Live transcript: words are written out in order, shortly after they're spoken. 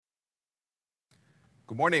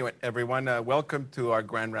Good morning, everyone. Welcome to our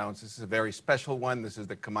Grand Rounds. This is a very special one. This is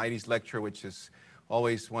the Kamaitis Lecture, which is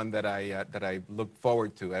always one that I look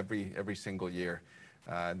forward to every single year.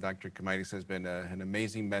 Dr. Kamaitis has been an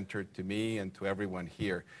amazing mentor to me and to everyone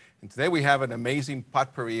here. And today we have an amazing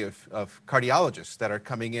potpourri of cardiologists that are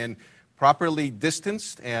coming in properly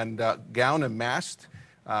distanced and gowned and masked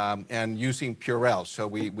and using Purell. So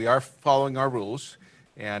we are following our rules.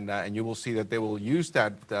 And you will see that they will use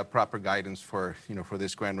that proper guidance for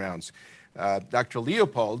this Grand Rounds. Dr.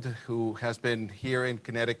 Leopold, who has been here in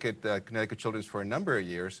Connecticut Children's for a number of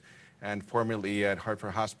years, and formerly at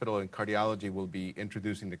Hartford Hospital in cardiology, will be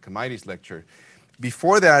introducing the Kamaitis Lecture.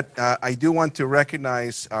 Before that, I do want to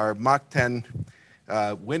recognize our Mach 10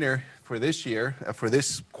 winner for this year, for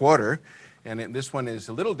this quarter. And this one is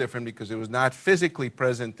a little different because it was not physically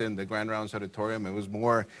present in the Grand Rounds Auditorium. It was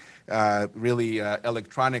more really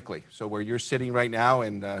electronically. So where you're sitting right now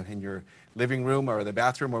in your living room or the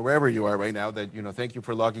bathroom or wherever you are right now, thank you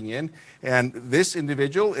for logging in. And this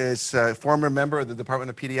individual is a former member of the Department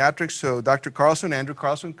of Pediatrics. So Dr. Carlson, Andrew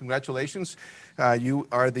Carlson, congratulations. You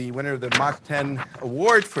are the winner of the Mach 10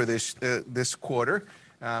 award for this quarter.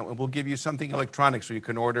 And we'll give you something electronic so you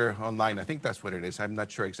can order online. I think that's what it is. I'm not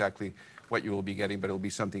sure exactly what you will be getting, but it'll be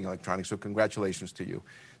something electronic. So congratulations to you.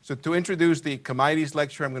 So to introduce the Kamaitis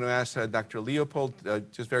Lecture, I'm going to ask Dr. Leopold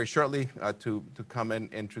just very shortly to come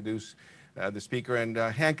and introduce the speaker. And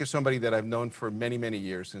Hank is somebody that I've known for many, many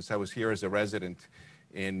years, since I was here as a resident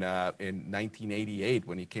in 1988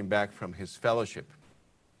 when he came back from his fellowship.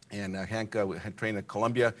 And Hank had trained at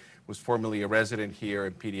Columbia, was formerly a resident here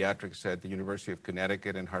in pediatrics at the University of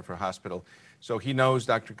Connecticut and Hartford Hospital. So he knows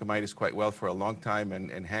Dr. Kamaitis quite well for a long time,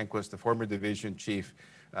 and Hank was the former division chief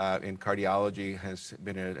in cardiology, has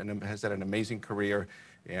had an amazing career,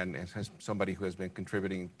 and has somebody who has been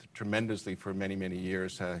contributing tremendously for many, many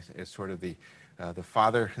years as sort of the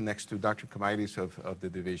father next to Dr. Kamaitis of the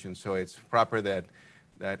division. So it's proper that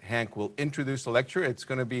Hank will introduce the lecture. It's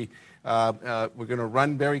going to be, we're going to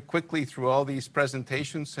run very quickly through all these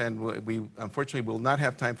presentations, and we unfortunately will not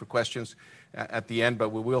have time for questions at the end, but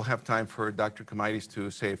we will have time for Dr. Kamaitis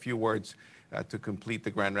to say a few words to complete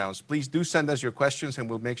the Grand Rounds. Please do send us your questions, and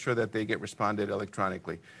we'll make sure that they get responded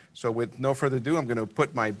electronically. So with no further ado, I'm going to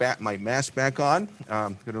put my mask back on.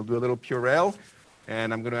 I'm going to do a little Purell,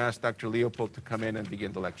 and I'm going to ask Dr. Leopold to come in and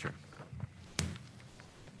begin the lecture.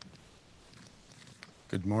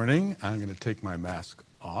 Good morning. I'm going to take my mask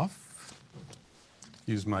off,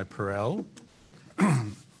 use my Purell.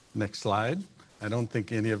 Next slide. I don't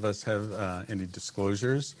think any of us have any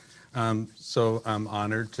disclosures. So I'm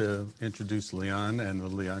honored to introduce Leon and the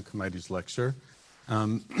Leon Kamaitis Lecture.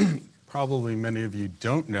 Probably many of you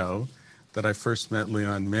don't know that I first met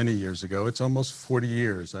Leon many years ago. It's almost 40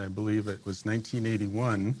 years. I believe it was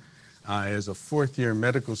 1981. As a fourth-year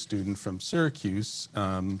medical student from Syracuse,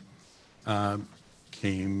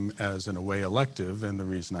 came as an away elective, and the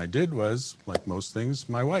reason I did was, like most things,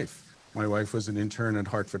 my wife. My wife was an intern at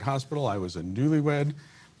Hartford Hospital. I was a newlywed,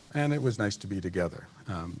 and it was nice to be together.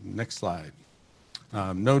 Next slide.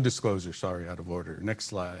 No disclosure, sorry, out of order. Next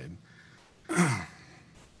slide.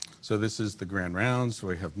 So this is the Grand Rounds.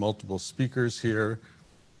 We have multiple speakers here.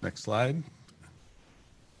 Next slide.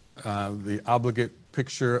 The obligate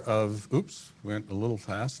picture of, oops, went a little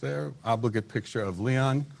fast there. Obligate picture of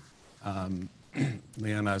Leon.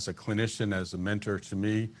 Leon as a clinician, as a mentor to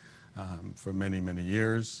me for many, many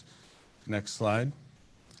years. Next slide.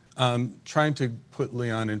 Trying to put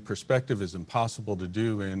Leon in perspective is impossible to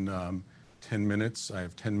do in 10 minutes. I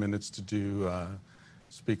have 10 minutes to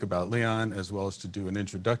speak about Leon, as well as to do an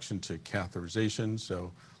introduction to catheterization, so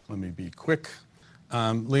let me be quick.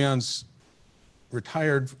 Leon's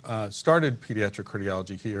retired, started pediatric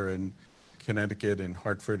cardiology here in Connecticut and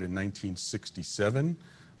Hartford in 1967,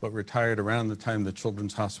 but retired around the time the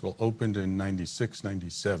Children's Hospital opened in 96,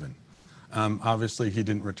 97. Obviously, he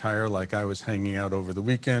didn't retire like I was hanging out over the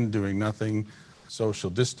weekend, doing nothing, social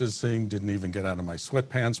distancing, didn't even get out of my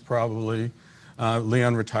sweatpants probably.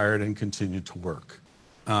 Leon retired and continued to work.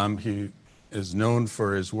 He is known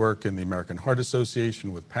for his work in the American Heart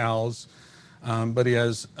Association with PALS, but he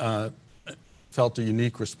has felt a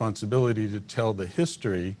unique responsibility to tell the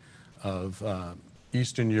history of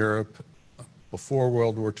Eastern Europe before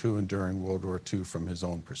World War II and during World War II from his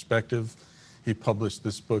own perspective. He published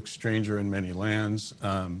this book, Stranger in Many Lands,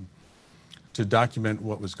 to document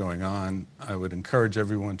what was going on. I would encourage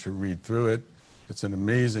everyone to read through it. It's an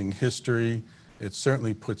amazing history. It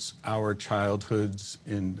certainly puts our childhoods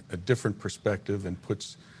in a different perspective and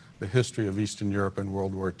puts the history of Eastern Europe and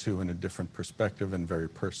World War II in a different perspective and very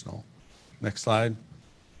personal. Next slide.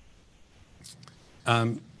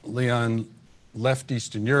 Leon left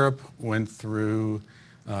Eastern Europe, went through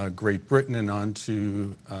Great Britain and on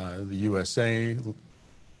to the USA,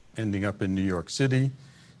 ending up in New York City.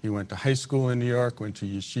 He went to high school in New York, went to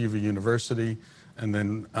Yeshiva University, and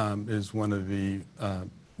then is one of the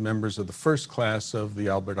members of the first class of the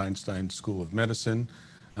Albert Einstein School of Medicine.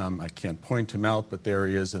 I can't point him out, but there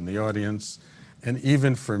he is in the audience. And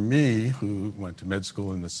even for me, who went to med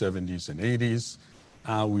school in the 70s and 80s,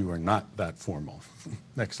 we were not that formal.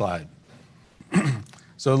 Next slide.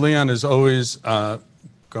 So Leon is always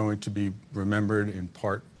going to be remembered in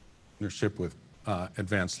partnership with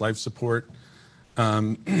Advanced Life Support.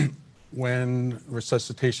 When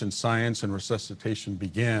resuscitation science and resuscitation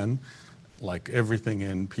began, like everything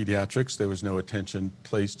in pediatrics, there was no attention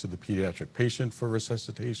placed to the pediatric patient for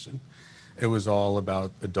resuscitation. It was all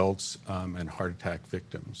about adults and heart attack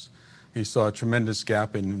victims. He saw a tremendous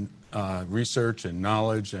gap in research and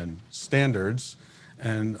knowledge and standards,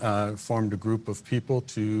 and formed a group of people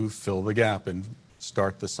to fill the gap and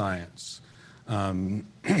start the science. And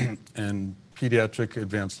pediatric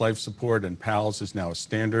advanced life support and PALS is now a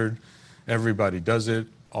standard. Everybody does it.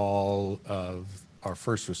 All of our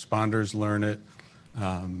first responders learn it.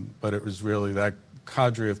 But it was really that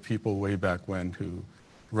cadre of people way back when who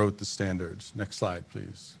wrote the standards. Next slide,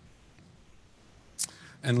 please.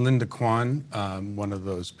 And Linda Kwan, one of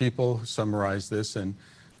those people, summarized this and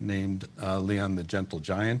named Leon the Gentle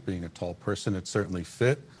Giant. Being a tall person, it certainly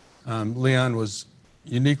fit. Leon was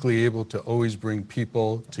uniquely able to always bring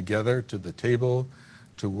people together to the table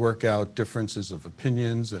to work out differences of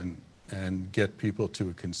opinions and get people to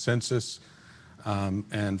a consensus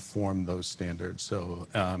and form those standards. So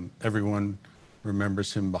everyone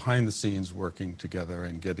remembers him behind the scenes working together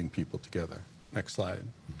and getting people together. Next slide.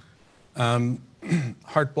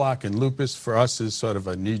 Heart block and lupus for us is sort of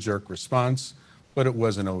a knee-jerk response, but it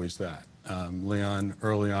wasn't always that. Leon,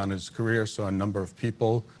 early on in his career, saw a number of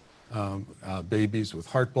people, babies with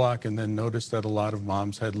heart block, and then noticed that a lot of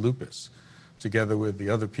moms had lupus. Together with the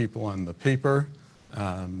other people on the paper,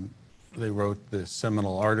 they wrote this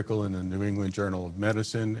seminal article in the New England Journal of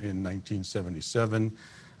Medicine in 1977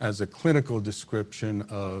 as a clinical description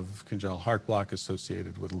of congenital heart block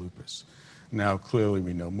associated with lupus. Now, clearly,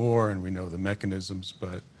 we know more and we know the mechanisms,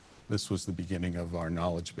 but this was the beginning of our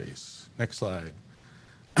knowledge base. Next slide.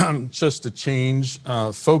 Just to change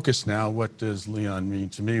focus now, what does Leon mean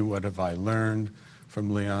to me? What have I learned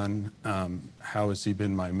from Leon? How has he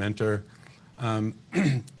been my mentor?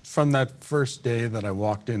 From that first day that I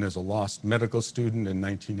walked in as a lost medical student in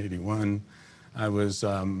 1981, I was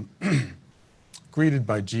greeted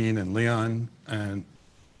by Jean and Leon, and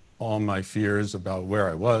all my fears about where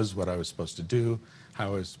I was, what I was supposed to do, how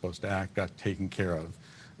I was supposed to act, got taken care of.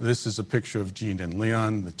 This is a picture of Jean and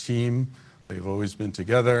Leon, the team. They've always been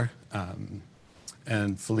together.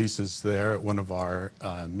 And Felice is there at one of our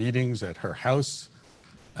meetings at her house.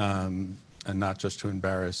 And not just to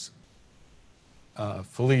embarrass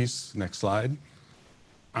Felice. Next slide.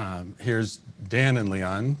 Here's Dan and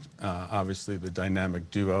Leon, obviously the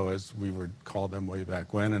dynamic duo, as we would call them way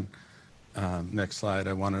back when. And next slide,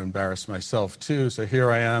 I want to embarrass myself too. So here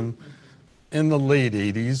I am in the late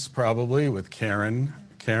 80s, probably, with Karen.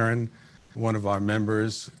 Karen, one of our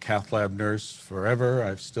members, cath lab nurse forever.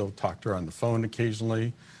 I've still talked to her on the phone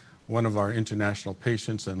occasionally. One of our international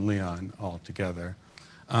patients, and Leon all together.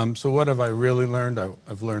 So what have I really learned?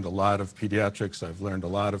 I've learned a lot of pediatrics. I've learned a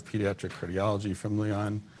lot of pediatric cardiology from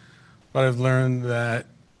Leon. But I've learned that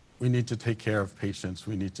we need to take care of patients.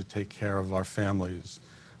 We need to take care of our families.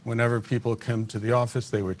 Whenever people come to the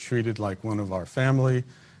office, they were treated like one of our family,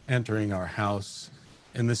 entering our house.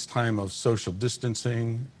 In this time of social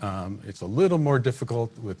distancing, it's a little more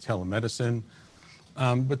difficult with telemedicine,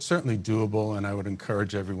 but certainly doable, and I would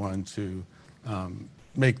encourage everyone to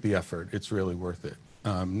make the effort. It's really worth it.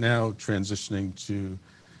 Now transitioning to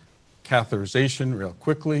catheterization real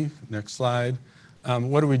quickly. Next slide.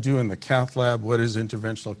 What do we do in the cath lab? What is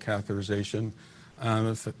interventional catheterization?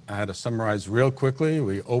 If I had to summarize real quickly,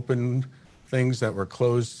 we open things that were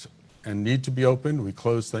closed and need to be opened. We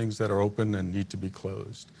close things that are open and need to be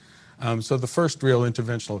closed. So the first real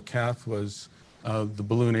interventional cath was the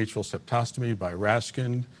balloon atrial septostomy by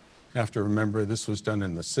Rashkind. You have to remember this was done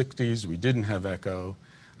in the 60s. We didn't have echo.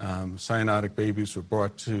 Cyanotic babies were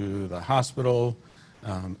brought to the hospital.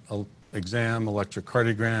 Exam,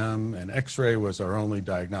 electrocardiogram, and x-ray was our only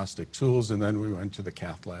diagnostic tools, and then we went to the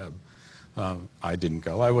cath lab. I didn't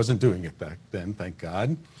go. I wasn't doing it back then, thank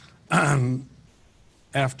God.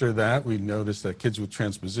 After that, we noticed that kids with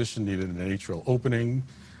transposition needed an atrial opening.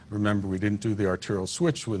 Remember, we didn't do the arterial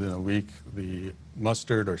switch within a week. The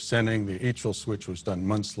mustard or sending, the atrial switch was done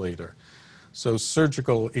months later. So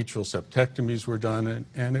surgical atrial septectomies were done,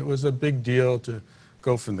 and it was a big deal to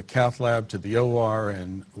go from the cath lab to the OR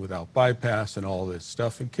and without bypass and all this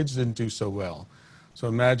stuff, and kids didn't do so well. So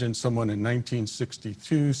imagine someone in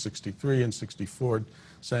 1962, 63, and 64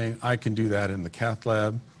 saying, I can do that in the cath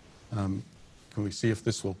lab. Can we see if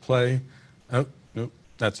this will play? Oh, nope,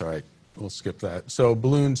 that's all right. We'll skip that. So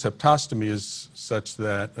balloon septostomy is such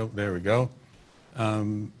that, oh, there we go.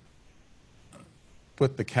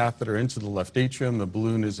 Put the catheter into the left atrium. The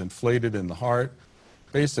balloon is inflated in the heart,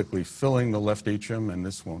 basically filling the left atrium, and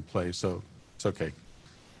this won't play, so it's okay.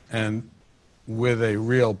 And with a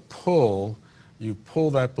real pull, you pull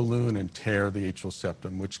that balloon and tear the atrial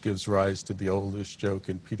septum, which gives rise to the oldest joke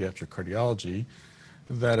in pediatric cardiology,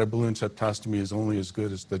 that a balloon septostomy is only as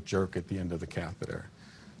good as the jerk at the end of the catheter.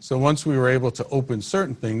 So once we were able to open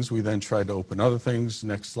certain things, we then tried to open other things.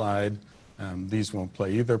 Next slide. These won't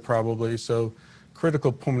play either, probably. So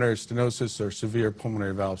critical pulmonary stenosis or severe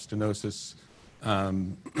pulmonary valve stenosis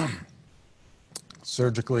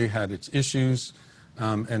surgically had its issues,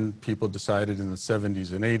 and people decided in the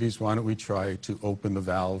 70s and 80s, why don't we try to open the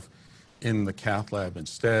valve in the cath lab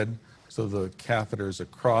instead? So the catheter is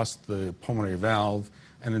across the pulmonary valve,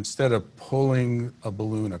 and instead of pulling a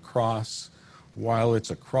balloon across, while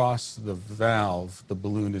it's across the valve, the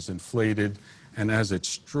balloon is inflated, and as it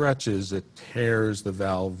stretches, it tears the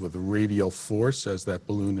valve with a radial force as that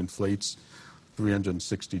balloon inflates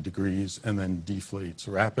 360 degrees and then deflates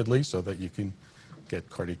rapidly so that you can get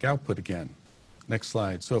cardiac output again. Next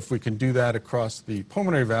slide. So if we can do that across the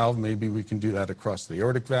pulmonary valve, maybe we can do that across the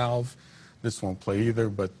aortic valve. This won't play either,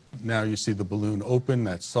 but now you see the balloon open,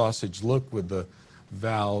 that sausage look with the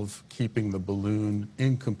valve keeping the balloon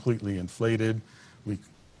incompletely inflated. We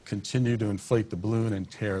continue to inflate the balloon and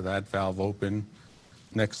tear that valve open.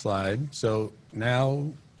 Next slide. So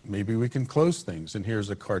now maybe we can close things. And here's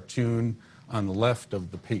a cartoon on the left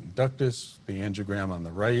of the patent ductus, the angiogram on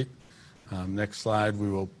the right. Next slide, we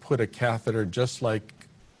will put a catheter just like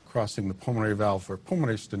crossing the pulmonary valve for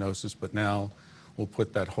pulmonary stenosis, but now we'll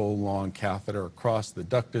put that whole long catheter across the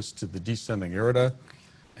ductus to the descending aorta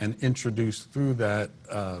and introduce through that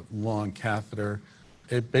long catheter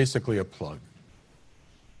basically a plug.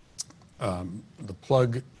 The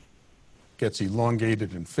plug gets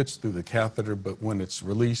elongated and fits through the catheter, but when it's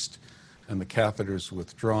released and the catheter is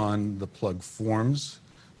withdrawn, the plug forms.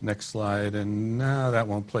 Next slide, and no, that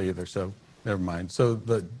won't play either, so never mind. So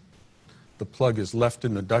the plug is left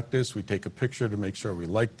in the ductus. We take a picture to make sure we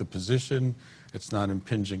like the position. It's not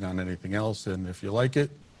impinging on anything else, and if you like it,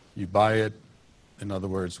 you buy it. In other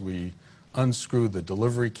words, we unscrew the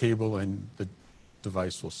delivery cable and the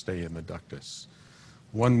device will stay in the ductus.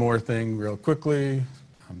 One more thing real quickly.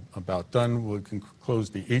 I'm about done. We can close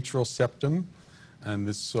the atrial septum, and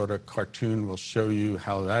this sort of cartoon will show you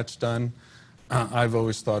how that's done. I've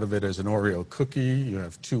always thought of it as an Oreo cookie. You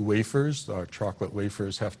have two wafers. Our chocolate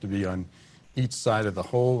wafers have to be on each side of the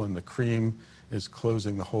hole, and the cream is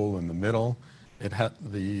closing the hole in the middle.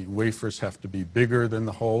 The wafers have to be bigger than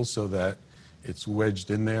the hole so that it's wedged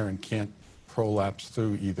in there and can't prolapse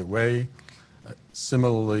through either way.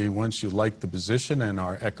 Similarly, once you like the position, and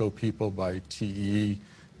our echo people by TE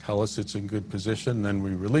tell us it's in good position, then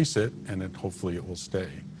we release it, and hopefully it will stay.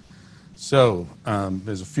 So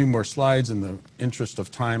there's a few more slides. In the interest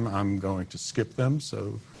of time, I'm going to skip them.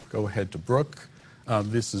 So go ahead to Brooke.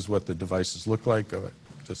 This is what the devices look like.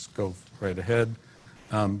 Just go right ahead.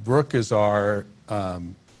 Brooke is our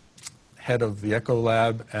head of the echo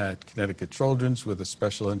lab at Connecticut Children's with a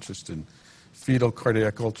special interest in fetal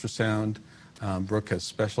cardiac ultrasound. Brooke has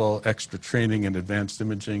special extra training in advanced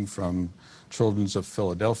imaging from Children's of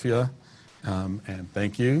Philadelphia. And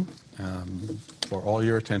thank you for all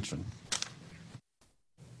your attention.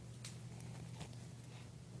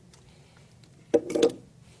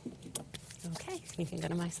 Okay, you can go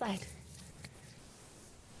to my slide.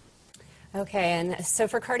 Okay, and so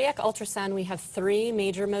for cardiac ultrasound, we have three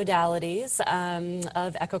major modalities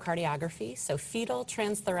of echocardiography, so fetal,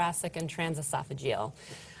 transthoracic, and transesophageal.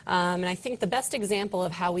 And I think the best example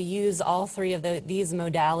of how we use all three of these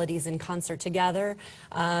modalities in concert together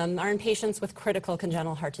are in patients with critical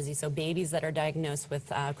congenital heart disease, so babies that are diagnosed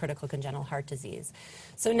with critical congenital heart disease.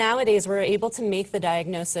 So nowadays, we're able to make the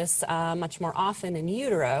diagnosis much more often in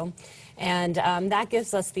utero, and that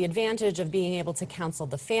gives us the advantage of being able to counsel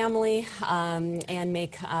the family and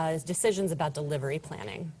make decisions about delivery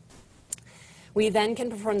planning. We then can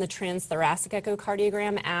perform the transthoracic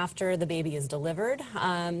echocardiogram after the baby is delivered.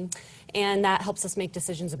 And that helps us make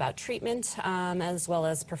decisions about treatment as well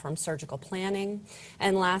as perform surgical planning.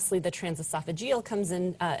 And lastly, the transesophageal comes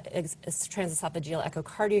in, transesophageal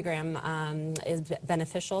echocardiogram is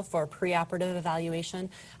beneficial for preoperative evaluation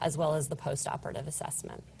as well as the postoperative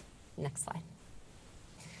assessment. Next slide.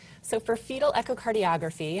 So for fetal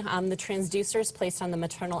echocardiography, the transducer is placed on the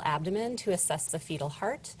maternal abdomen to assess the fetal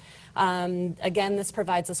heart. Again, this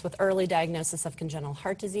provides us with early diagnosis of congenital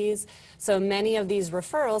heart disease. So many of these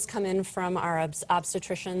referrals come in from our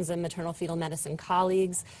obstetricians and maternal fetal medicine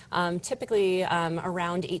colleagues, typically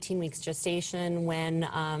around 18 weeks gestation when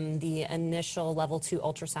the initial level 2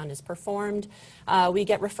 ultrasound is performed. We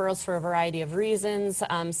get referrals for a variety of reasons.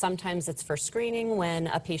 Sometimes it's for screening when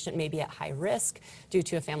a patient may be at high risk due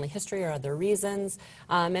to a family history or other reasons.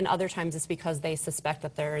 And other times it's because they suspect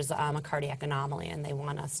that there's a cardiac anomaly and they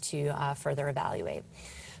want us to further evaluate.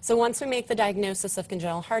 So once we make the diagnosis of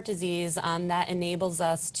congenital heart disease, that enables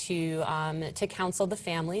us to counsel the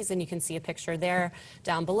families, and you can see a picture there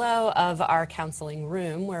down below of our counseling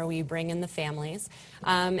room where we bring in the families,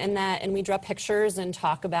 and we draw pictures and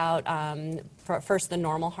talk about first the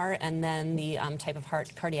normal heart and then the type of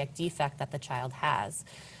heart cardiac defect that the child has.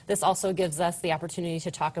 This also gives us the opportunity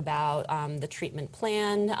to talk about the treatment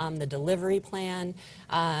plan, the delivery plan,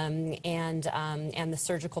 and the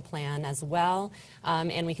surgical plan as well.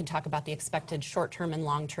 And we can talk about the expected short-term and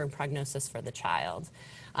long-term prognosis for the child.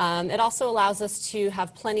 It also allows us to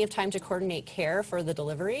have plenty of time to coordinate care for the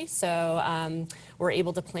delivery. So we're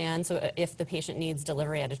able to plan, so if the patient needs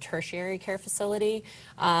delivery at a tertiary care facility,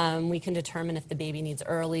 we can determine if the baby needs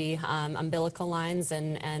early umbilical lines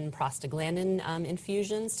and prostaglandin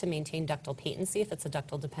infusions to maintain ductal patency if it's a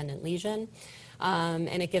ductal dependent lesion.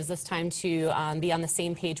 And it gives us time to be on the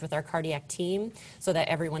same page with our cardiac team so that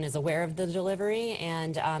everyone is aware of the delivery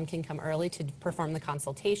and can come early to perform the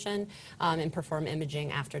consultation and perform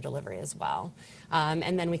imaging after delivery as well.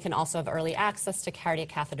 And then we can also have early access to cardiac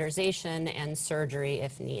catheterization and surgery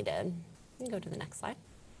if needed. You can go to the next slide.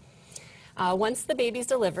 Once the baby's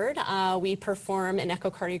delivered, we perform an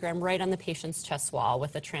echocardiogram right on the patient's chest wall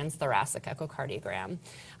with a transthoracic echocardiogram.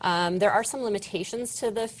 There are some limitations to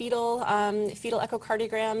the fetal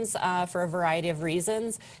echocardiograms for a variety of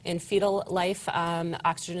reasons. In fetal life,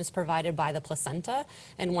 oxygen is provided by the placenta,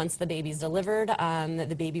 and once the baby's delivered,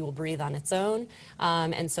 the baby will breathe on its own,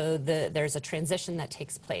 and so there's a transition that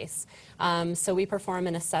takes place. So we perform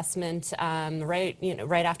an assessment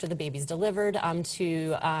right after the baby's delivered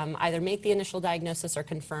to either make the initial diagnosis or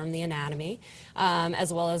confirm the anatomy,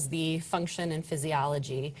 as well as the function and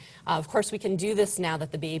physiology. Of course, we can do this now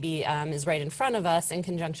that the baby is right in front of us in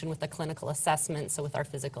conjunction with the clinical assessment, so with our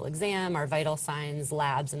physical exam, our vital signs,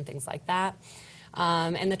 labs, and things like that.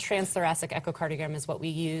 And the transthoracic echocardiogram is what we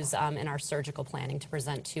use in our surgical planning to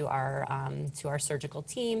present to our surgical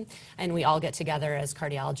team, and we all get together as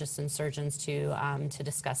cardiologists and surgeons to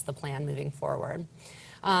discuss the plan moving forward.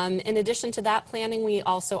 In addition to that planning, we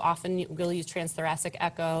also often will use transthoracic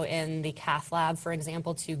echo in the cath lab, for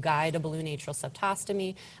example, to guide a balloon atrial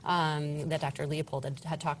septostomy that Dr. Leopold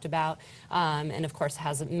had talked about, and of course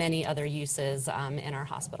has many other uses in our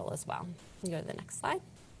hospital as well. You can go to the next slide.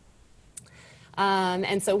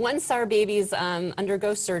 And so once our babies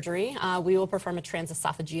undergo surgery, we will perform a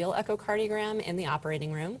transesophageal echocardiogram in the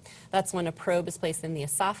operating room. That's when a probe is placed in the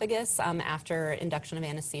esophagus after induction of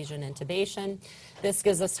anesthesia and intubation. This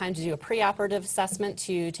gives us time to do a preoperative assessment,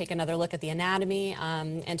 to take another look at the anatomy,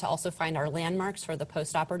 and to also find our landmarks for the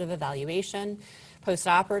postoperative evaluation.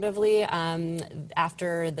 Postoperatively,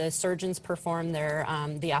 after the surgeons perform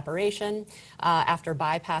the operation, after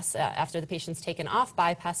bypass, after the patient's taken off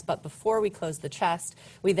bypass, but before we close the chest,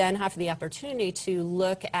 we then have the opportunity to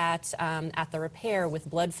look at the repair with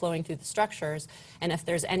blood flowing through the structures, and if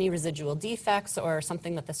there's any residual defects or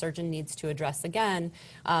something that the surgeon needs to address again,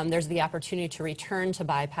 there's the opportunity to return to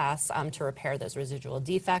bypass to repair those residual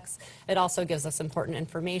defects. It also gives us important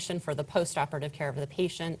information for the postoperative care of the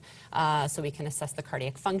patient, so we can assess the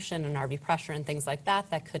cardiac function and RV pressure and things like that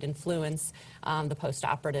that could influence the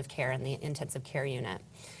postoperative care in the intensive care unit.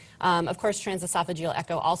 Of course, transesophageal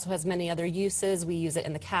echo also has many other uses. We use it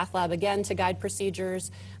in the cath lab, again, to guide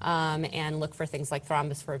procedures and look for things like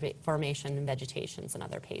thrombus formation and vegetations in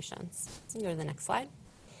other patients. So you can go to the next slide.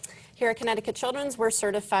 Here at Connecticut Children's, we're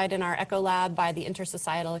certified in our echo lab by the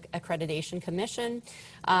Intersocietal Accreditation Commission.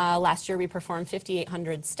 Last year, we performed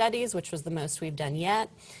 5,800 studies, which was the most we've done yet.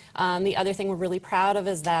 The other thing we're really proud of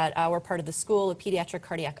is that we're part of the School of Pediatric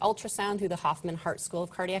Cardiac Ultrasound through the Hoffman Hart School of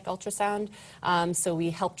Cardiac Ultrasound. So we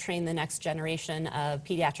help train the next generation of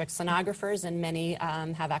pediatric sonographers, and many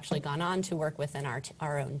have actually gone on to work within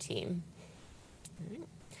our own team.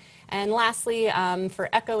 And lastly, for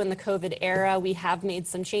echo in the COVID era, we have made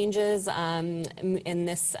some changes in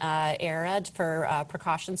this era for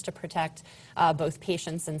precautions to protect both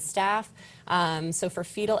patients and staff. So for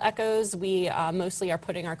fetal echoes, we mostly are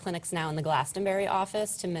putting our clinics now in the Glastonbury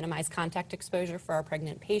office to minimize contact exposure for our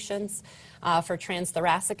pregnant patients. For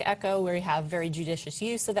transthoracic echo, we have very judicious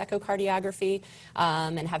use of echocardiography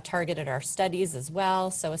and have targeted our studies as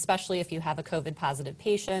well. So especially if you have a COVID positive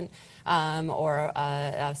patient or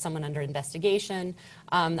someone under investigation,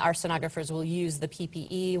 our sonographers will use the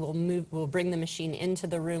PPE, we'll bring the machine into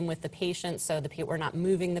the room with the patient so we're not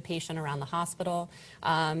moving the patient around the hospital.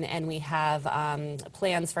 And we have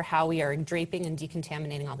plans for how we are draping and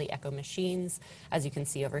decontaminating all the echo machines, as you can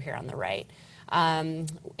see over here on the right.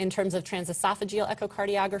 In terms of transesophageal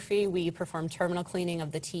echocardiography, we perform terminal cleaning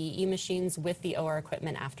of the TEE machines with the OR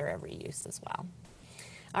equipment after every use as well.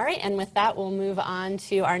 All right, and with that, we'll move on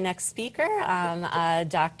to our next speaker,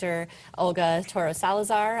 Dr. Olga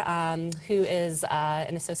Toro-Salazar, who is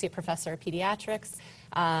an associate professor of pediatrics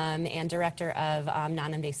and director of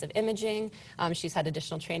non-invasive imaging. She's had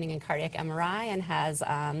additional training in cardiac MRI and has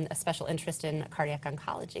a special interest in cardiac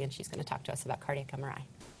oncology, and she's going to talk to us about cardiac MRI.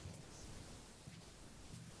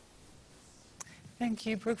 Thank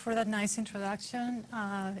you, Brooke, for that nice introduction,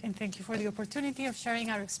 and thank you for the opportunity of sharing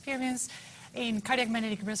our experience in cardiac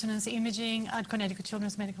magnetic resonance imaging at Connecticut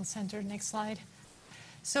Children's Medical Center. Next slide.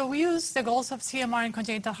 So we use the goals of CMR in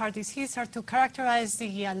congenital heart disease are to characterize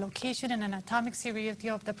the location and anatomic severity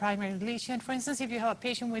of the primary lesion. For instance, if you have a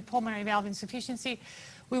patient with pulmonary valve insufficiency,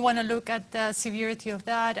 we want to look at the severity of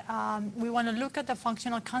that. We want to look at the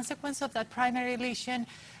functional consequence of that primary lesion.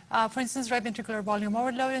 For instance, right ventricular volume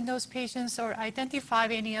overload in those patients, or identify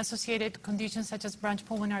any associated conditions such as branch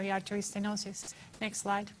pulmonary artery stenosis. Next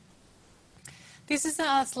slide. This is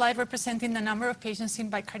a slide representing the number of patients seen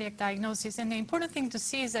by cardiac diagnosis, and the important thing to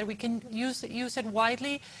see is that we can use it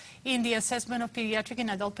widely in the assessment of pediatric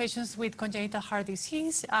and adult patients with congenital heart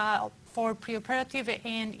disease for preoperative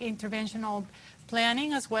and interventional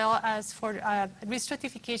planning, as well as for risk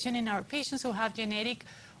stratification in our patients who have genetic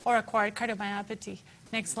or acquired cardiomyopathy.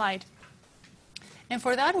 Next slide. And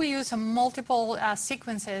for that, we use multiple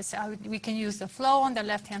sequences. We can use the flow on the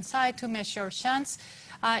left-hand side to measure shunts.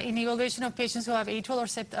 In evaluation of patients who have atrial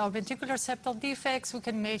or ventricular septal defects, we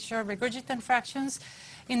can measure regurgitant fractions.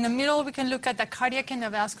 In the middle, we can look at the cardiac and the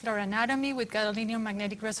vascular anatomy with gadolinium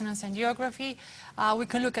magnetic resonance angiography. We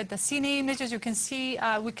can look at the cine images. You can see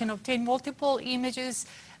we can obtain multiple images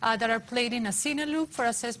that are played in a cine loop for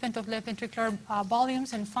assessment of left ventricular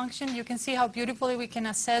volumes and function. You can see how beautifully we can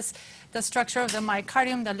assess the structure of the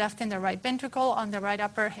myocardium, the left and the right ventricle on the right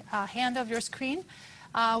upper hand of your screen.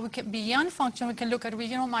 Beyond function, we can look at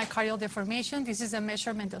regional myocardial deformation. This is a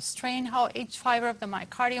measurement of strain, how each fiber of the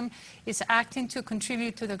myocardium is acting to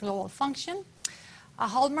contribute to the global function. A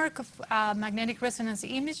hallmark of magnetic resonance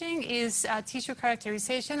imaging is tissue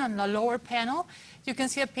characterization. On the lower panel, you can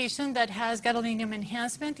see a patient that has gadolinium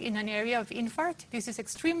enhancement in an area of infarct. This is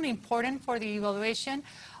extremely important for the evaluation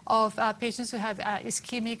of patients who have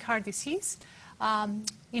ischemic heart disease.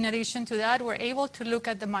 In addition to that, we're able to look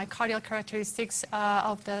at the myocardial characteristics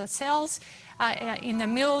of the cells. In the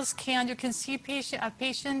middle scan, you can see a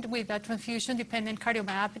patient with a transfusion-dependent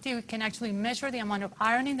cardiomyopathy. We can actually measure the amount of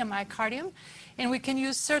iron in the myocardium, and we can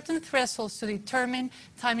use certain thresholds to determine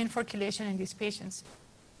timing for chelation in these patients.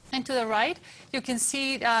 And to the right, you can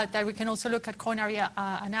see that we can also look at coronary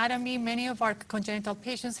anatomy. Many of our congenital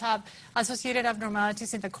patients have associated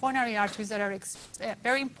abnormalities in the coronary arteries that are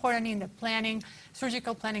very important in the planning,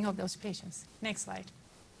 surgical planning of those patients. Next slide.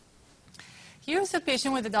 Here's a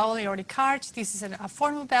patient with a double aortic arch. This is a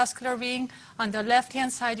form of vascular ring. On the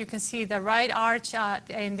left-hand side, you can see the right arch,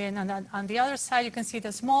 and then on the other side, you can see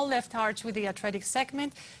the small left arch with the atretic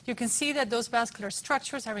segment. You can see that those vascular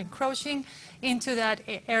structures are encroaching into that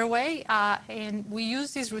airway, and we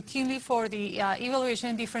use this routinely for the evaluation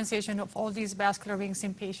and differentiation of all these vascular rings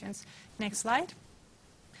in patients. Next slide.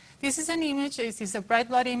 This is an image. This is a bright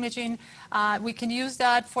blood imaging. We can use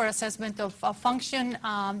that for assessment of function.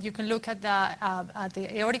 You can look at the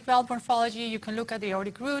aortic valve morphology. You can look at the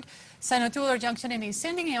aortic root, sinotubular junction, and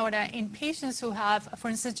ascending aorta in patients who have, for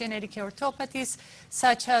instance, genetic aortopathies,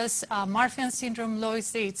 such as Marfan syndrome,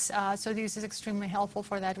 Loeys-Dietz. So this is extremely helpful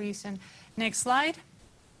for that reason. Next slide.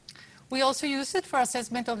 We also use it for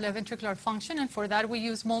assessment of left ventricular function, and for that we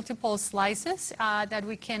use multiple slices that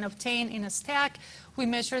we can obtain in a stack. We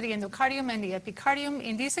measure the endocardium and the epicardium.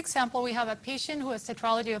 In this example, we have a patient who has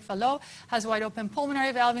tetralogy of Fallot, has wide open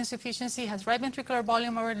pulmonary valve insufficiency, has right ventricular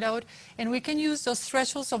volume overload, and we can use those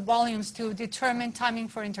thresholds of volumes to determine timing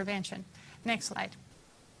for intervention. Next slide.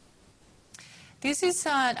 This is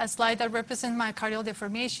a slide that represents myocardial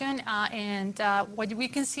deformation, and what we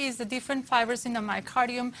can see is the different fibers in the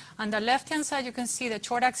myocardium. On the left-hand side, you can see the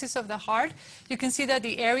short axis of the heart. You can see that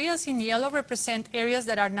the areas in yellow represent areas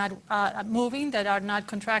that are not moving, that are not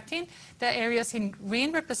contracting. The areas in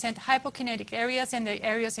green represent hypokinetic areas, and the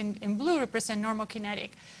areas in blue represent normokinetic.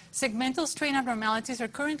 Segmental strain abnormalities are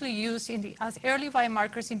currently used as early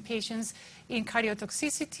biomarkers in patients in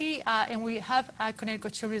cardiotoxicity, and we have at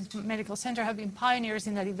Connecticut Children's Medical Center have been pioneers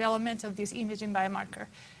in the development of this imaging biomarker.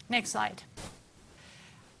 Next slide.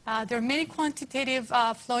 There are many quantitative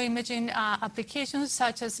flow imaging applications,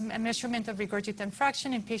 such as measurement of regurgitant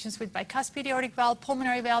fraction in patients with bicuspid aortic valve,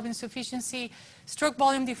 pulmonary valve insufficiency, stroke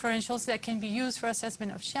volume differentials that can be used for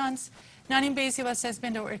assessment of shunts, non-invasive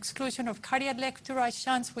assessment or exclusion of cardiac left-to-right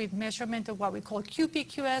shunts with measurement of what we call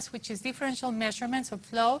QPQS, which is differential measurements of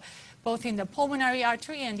flow, both in the pulmonary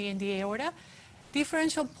artery and in the aorta.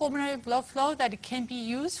 Differential pulmonary blood flow that can be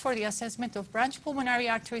used for the assessment of branch pulmonary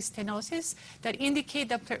artery stenosis that indicate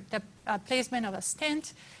the placement of a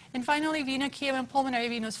stent. And finally, vena cava and pulmonary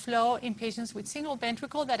venous flow in patients with single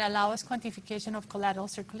ventricle that allow us quantification of collateral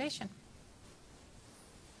circulation.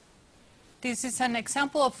 This is an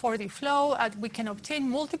example of 4D flow. We can obtain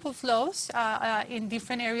multiple flows in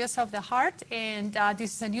different areas of the heart, and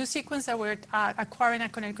this is a new sequence that we're acquiring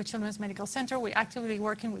at Connecticut Children's Medical Center. We're actively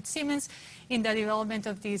working with Siemens in the development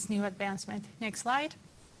of this new advancement. Next slide.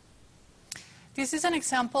 This is an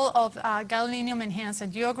example of gadolinium-enhanced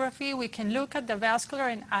angiography. We can look at the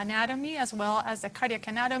vascular anatomy as well as the cardiac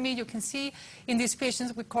anatomy. You can see in these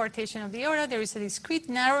patients with coarctation of the aorta, there is a discrete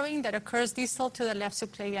narrowing that occurs distal to the left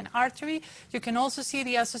subclavian artery. You can also see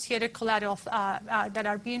the associated collateral that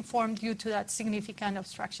are being formed due to that significant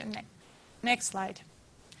obstruction. Next slide.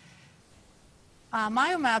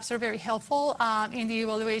 Myomaps are very helpful in the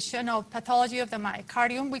evaluation of pathology of the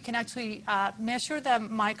myocardium. We can actually measure the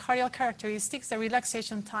myocardial characteristics, the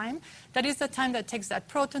relaxation time. That is the time that takes that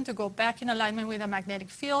proton to go back in alignment with the magnetic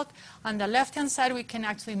field. On the left-hand side, we can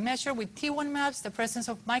actually measure with T1 maps the presence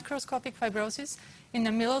of microscopic fibrosis. In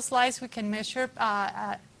the middle slice, we can measure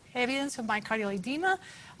evidence of myocardial edema.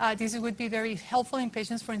 This would be very helpful in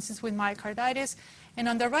patients, for instance, with myocarditis. And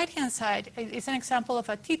on the right-hand side, it's an example of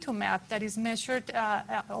a T2 map that is measured,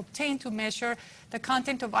 obtained to measure the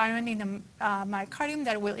content of iron in the myocardium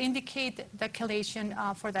that will indicate the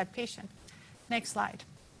chelation for that patient. Next slide.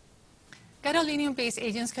 Gadolinium-based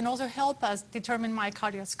agents can also help us determine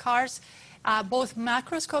myocardial scars, both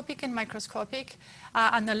macroscopic and microscopic.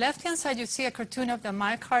 On the left-hand side, you see a cartoon of the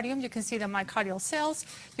myocardium. You can see the myocardial cells.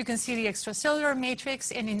 You can see the extracellular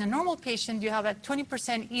matrix. And in a normal patient, you have a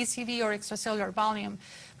 20% ECV or extracellular volume.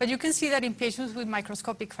 But you can see that in patients with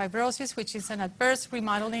microscopic fibrosis, which is an adverse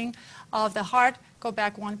remodeling of the heart. Go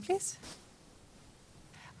back one, please.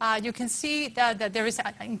 You can see that there is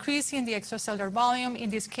an increase in the extracellular volume, in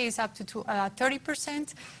this case up to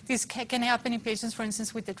 30%. This can happen in patients, for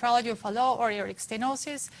instance, with tetralogy of Fallot or aortic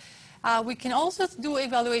stenosis. We can also do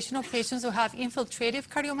evaluation of patients who have infiltrative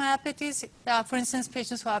cardiomyopathies, for instance,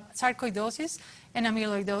 patients who have sarcoidosis and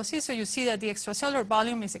amyloidosis. So you see that the extracellular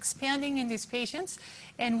volume is expanding in these patients,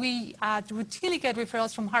 and we routinely get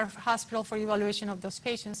referrals from our hospital for evaluation of those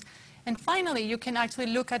patients. And finally, you can actually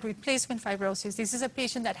look at replacement fibrosis. This is a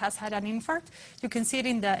patient that has had an infarct. You can see it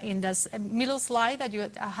in the middle slide that you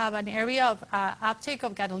have an area of uptake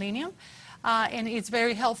of gadolinium, and it's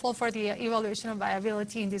very helpful for the evaluation of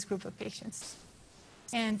viability in this group of patients.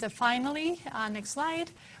 And finally, next slide,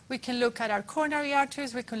 we can look at our coronary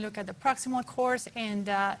arteries. We can look at the proximal course, and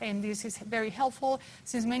this is very helpful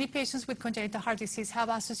since many patients with congenital heart disease have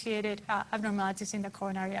associated abnormalities in the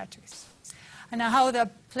coronary arteries. And I have the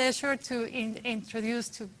pleasure to introduce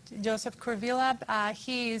to Joseph Kurvilab.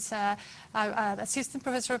 He is assistant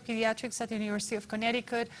professor of pediatrics at the University of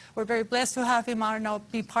Connecticut. We're very blessed to have him now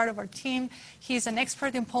be part of our team. He's an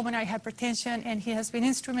expert in pulmonary hypertension, and he has been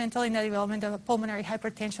instrumental in the development of a pulmonary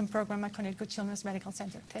hypertension program at Connecticut Children's Medical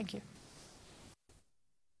Center. Thank you.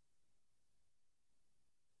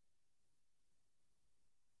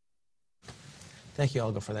 Thank you,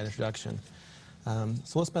 Olga, for that introduction.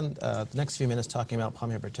 So we'll spend the next few minutes talking about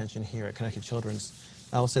pulmonary hypertension here at Connecticut Children's.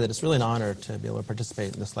 I will say that it's really an honor to be able to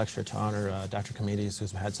participate in this lecture to honor Dr. Comides,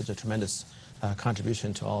 who's had such a tremendous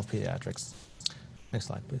contribution to all of pediatrics. Next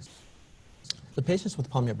slide, please. The patients with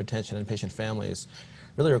pulmonary hypertension and patient families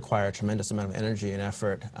really require a tremendous amount of energy and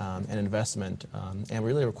effort and investment, and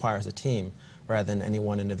really requires a team rather than any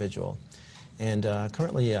one individual. And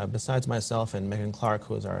currently, besides myself and Megan Clark,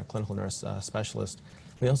 who is our clinical nurse specialist,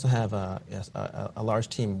 we also have a large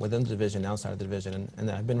team within the division, outside of the division, and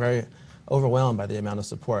I've been very overwhelmed by the amount of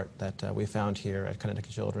support that we found here at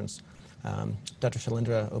Connecticut Children's. Dr.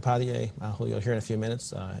 Shailendra Upadhyay, who you'll hear in a few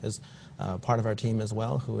minutes, is part of our team as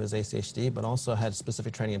well, who is ACHD, but also had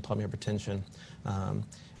specific training in pulmonary hypertension.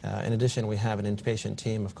 In addition, we have an inpatient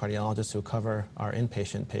team of cardiologists who cover our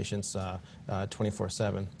inpatient patients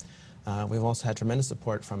 24/7. We've also had tremendous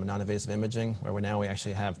support from non-invasive imaging, where we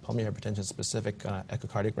actually have pulmonary hypertension-specific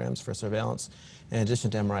echocardiograms for surveillance, in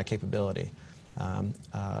addition to MRI capability.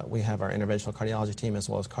 We have our interventional cardiology team as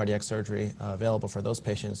well as cardiac surgery available for those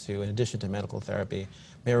patients who, in addition to medical therapy,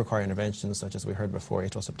 may require interventions such as we heard before,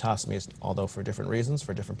 atrial septostomies, although for different reasons,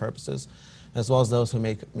 for different purposes, as well as those who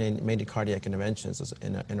may need cardiac interventions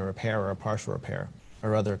in a repair or a partial repair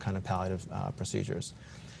or other kind of palliative procedures.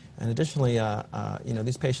 And additionally,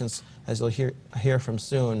 these patients, as you'll hear from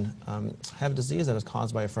soon, have disease that is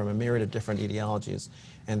caused from a myriad of different etiologies,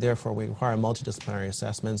 and therefore we require multidisciplinary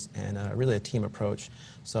assessments and really a team approach.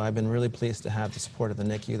 So I've been really pleased to have the support of the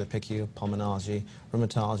NICU, the PICU, pulmonology,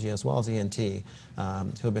 rheumatology, as well as ENT,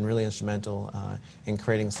 who have been really instrumental in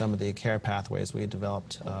creating some of the care pathways we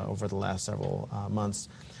developed over the last several months,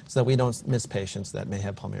 so that we don't miss patients that may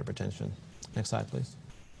have pulmonary hypertension. Next slide, please.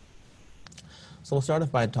 So we'll start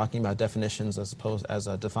off by talking about definitions as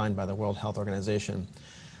defined by the World Health Organization.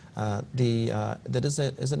 That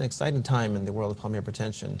is an exciting time in the world of pulmonary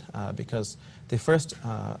hypertension because the first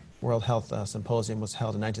World Health Symposium was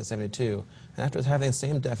held in 1972, and after having the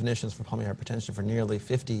same definitions for pulmonary hypertension for nearly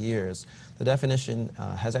 50 years, the definition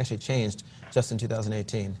has actually changed just in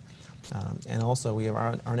 2018. And also, we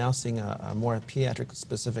are now seeing a more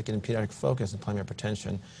pediatric-specific and pediatric focus in pulmonary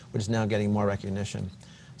hypertension, which is now getting more recognition.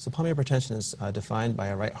 So pulmonary hypertension is defined by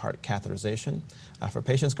a right heart catheterization. For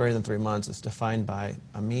patients greater than 3 months, it's defined by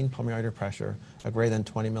a mean pulmonary artery pressure of greater than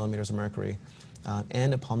 20 millimeters of mercury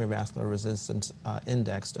and a pulmonary vascular resistance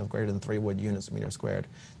index of greater than 3 Wood units per meter squared.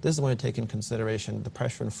 This is going to take into consideration the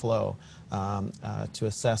pressure and flow to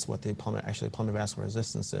assess what the pulmonary vascular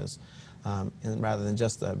resistance is, rather than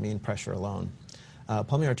just the mean pressure alone.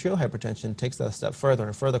 Pulmonary arterial hypertension takes that a step further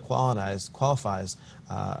and further qualifies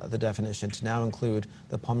the definition to now include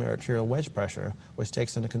the pulmonary arterial wedge pressure, which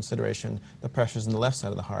takes into consideration the pressures in the left side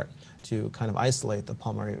of the heart to kind of isolate the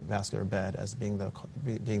pulmonary vascular bed as being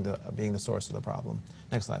the source of the problem.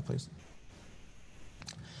 Next slide, please.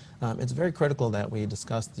 It's very critical that we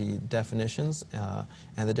discuss the definitions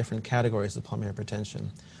and the different categories of pulmonary hypertension.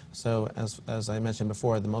 So as I mentioned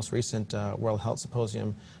before, the most recent World Health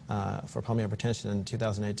Symposium for pulmonary hypertension in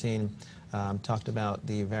 2018 talked about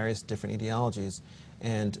the various different etiologies,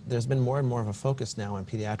 and there's been more and more of a focus now on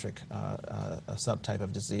pediatric subtype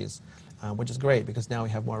of disease, which is great because now we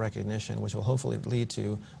have more recognition, which will hopefully lead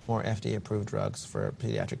to more FDA-approved drugs for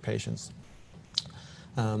pediatric patients.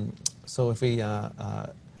 So if we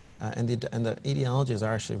and the etiologies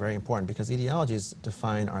are actually very important because etiologies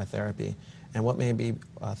define our therapy. And what may be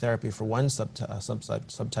therapy for one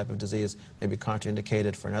subtype of disease may be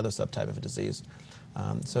contraindicated for another subtype of disease.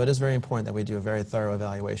 So it is very important that we do a very thorough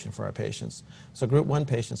evaluation for our patients. So group 1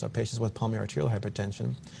 patients are patients with pulmonary arterial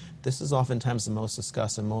hypertension. This is oftentimes the most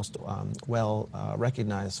discussed and most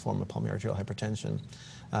recognized form of pulmonary arterial hypertension.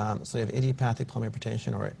 So you have idiopathic pulmonary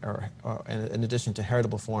hypertension or in addition to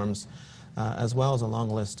heritable forms, as well as a long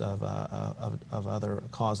list of other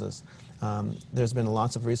causes. There's been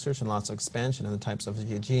lots of research and lots of expansion in the types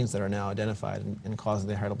of genes that are now identified in causing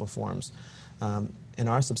the heritable forms. In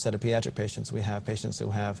our subset of pediatric patients, we have patients who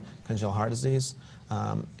have congenital heart disease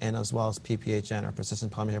and as well as PPHN, or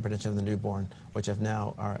persistent pulmonary hypertension of the newborn, which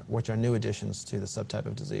are new additions to the subtype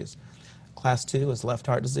of disease. Class 2 is left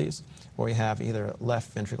heart disease, where we have either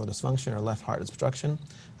left ventricular dysfunction or left heart obstruction.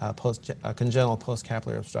 Congenital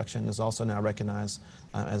post-capillary obstruction is also now recognized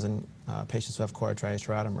as in patients who have cor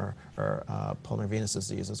triatriatum or pulmonary venous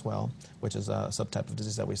disease as well, which is a subtype of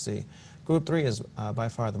disease that we see. Group 3 is by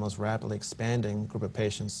far the most rapidly expanding group of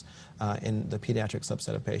patients in the pediatric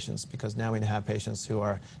subset of patients, because now we have patients who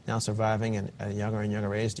are now surviving at a younger and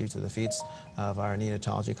younger age due to the feats of our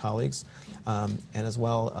neonatology colleagues, and as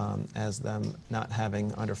well as them not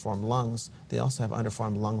having underformed lungs, they also have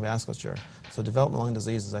underformed lung vasculature. So developmental lung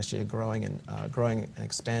disease is actually a growing and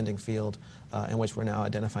expanding field in which we're now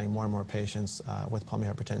identifying more and more patients with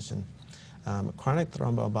pulmonary hypertension. Chronic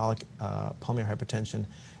thromboembolic pulmonary hypertension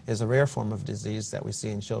is a rare form of disease that we see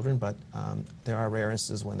in children, but there are rare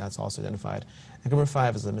instances when that's also identified. And group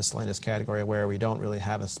 5 is a miscellaneous category where we don't really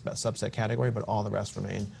have a subset category, but all the rest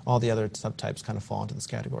remain. All the other subtypes kind of fall into this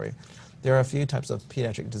category. There are a few types of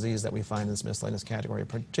pediatric disease that we find in this miscellaneous category,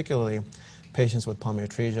 particularly patients with pulmonary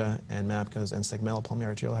atresia and MAPCAs and segmental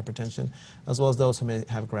pulmonary arterial hypertension, as well as those who may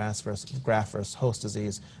have graft versus host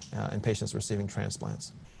disease in patients receiving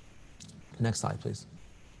transplants. Next slide, please.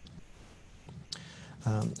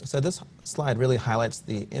 So this slide really highlights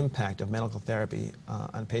the impact of medical therapy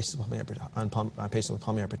on patients with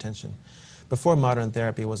pulmonary hypertension. Before modern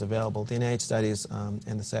therapy was available, the NIH studies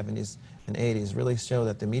in the 70s and 80s really show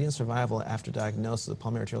that the median survival after diagnosis of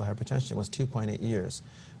pulmonary arterial hypertension was 2.8 years,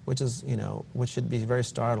 which is, which should be very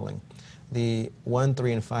startling. The 1,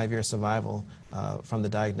 3, and 5-year survival from the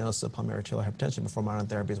diagnosis of pulmonary arterial hypertension before modern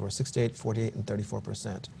therapies were 68, 48, and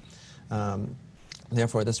 34%.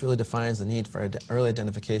 Therefore, this really defines the need for early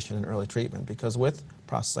identification and early treatment, because with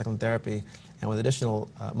prostacyclin therapy and with additional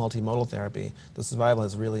multimodal therapy, the survival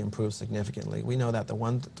has really improved significantly. We know that the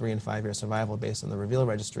 1, 3, and 5-year survival based on the REVEAL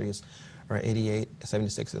registries are 88,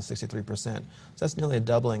 76, and 63%. So that's nearly a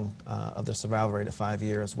doubling of the survival rate at 5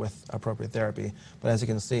 years with appropriate therapy. But as you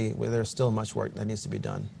can see, there's still much work that needs to be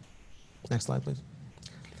done. Next slide, please.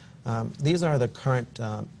 These are the current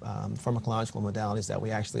pharmacological modalities that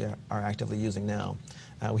we actually are actively using now.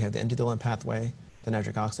 We have the endothelin pathway, the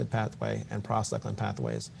nitric oxide pathway, and prostacyclin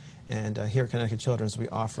pathways. And here at Connecticut Children's, we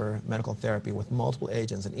offer medical therapy with multiple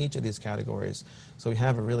agents in each of these categories. So we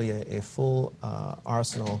have a full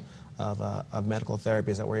arsenal of medical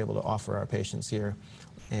therapies that we're able to offer our patients here.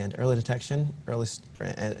 And early detection,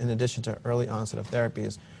 in addition to early onset of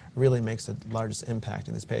therapies, really makes the largest impact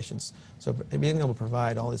in these patients. So being able to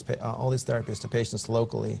provide all these therapies to patients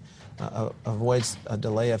locally avoids a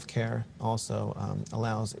delay of care, also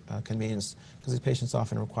allows convenience, because these patients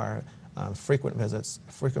often require frequent visits,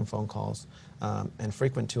 frequent phone calls, and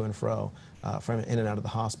frequent to and fro from in and out of the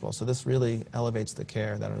hospital. So this really elevates the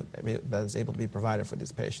care that is able to be provided for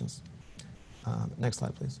these patients. Next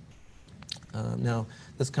slide, please. Now,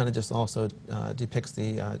 this kind of just also depicts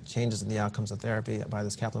the changes in the outcomes of therapy by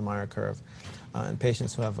this Kaplan-Meier curve. In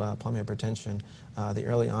patients who have pulmonary hypertension, the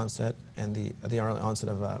early onset and the early onset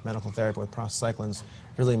of medical therapy with prostacyclins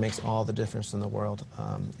really makes all the difference in the world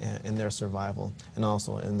in their survival and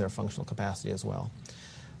also in their functional capacity as well.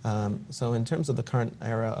 So in terms of the current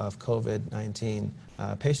era of COVID-19,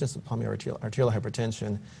 patients with pulmonary arterial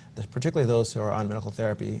hypertension, particularly those who are on medical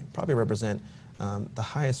therapy, probably represent the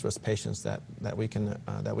highest risk patients that we can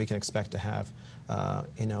expect to have.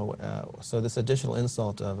 So this additional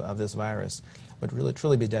insult of this virus would really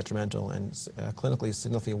truly be detrimental and clinically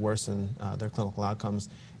significantly worsen their clinical outcomes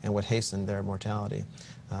and would hasten their mortality.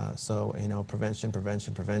 So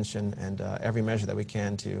prevention, and every measure that we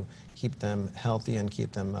can to keep them healthy and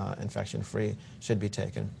keep them infection-free should be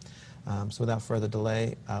taken. So without further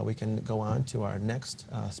delay, we can go on to our next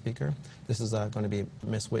speaker. This is going to be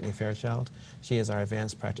Miss Whitney Fairchild. She is our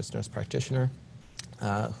advanced practice nurse practitioner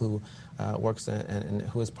who works and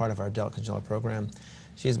who is part of our adult congenital program.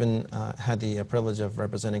 She's had the privilege of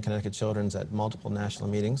representing Connecticut Children's at multiple national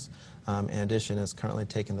meetings. In addition, is currently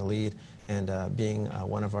taking the lead and being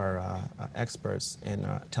one of our experts in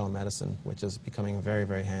telemedicine, which is becoming very,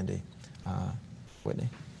 very handy. Whitney.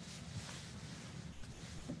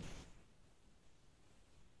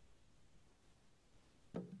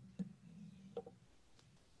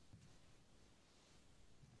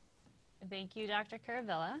 Thank you, Dr.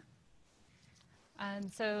 Caravilla.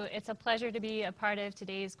 So it's a pleasure to be a part of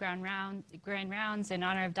today's Grand Rounds in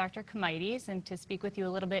honor of Dr. Kamaitis and to speak with you a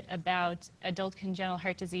little bit about adult congenital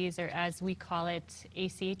heart disease, or as we call it,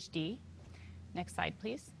 ACHD. Next slide,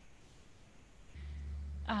 please.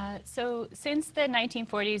 So since the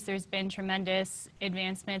 1940s, there's been tremendous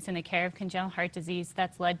advancements in the care of congenital heart disease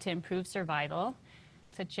that's led to improved survival,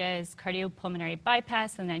 such as cardiopulmonary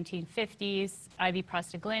bypass in the 1950s, IV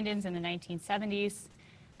prostaglandins in the 1970s,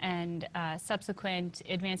 and subsequent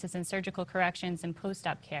advances in surgical corrections and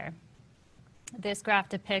post-op care. This graph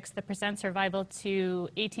depicts the percent survival to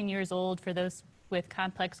 18 years old for those with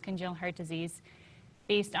complex congenital heart disease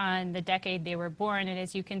based on the decade they were born. And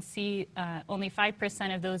as you can see, only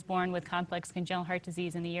 5% of those born with complex congenital heart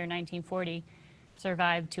disease in the year 1940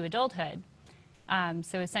 survived to adulthood.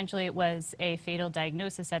 So essentially it was a fatal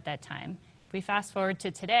diagnosis at that time. If we fast forward to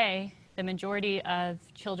today, the majority of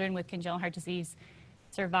children with congenital heart disease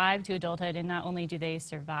survive to adulthood, and not only do they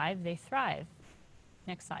survive, they thrive.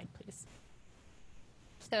 Next slide, please.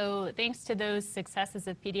 So thanks to those successes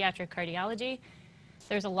of pediatric cardiology,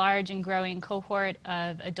 there's a large and growing cohort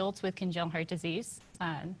of adults with congenital heart disease.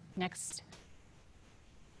 Next.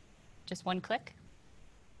 just one click.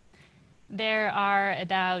 There are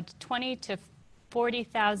about 20 to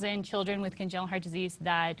 40,000 children with congenital heart disease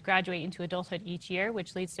that graduate into adulthood each year,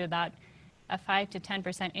 which leads to about a 5 to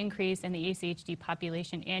 10% increase in the ACHD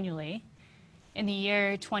population annually. In the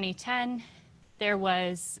year 2010, there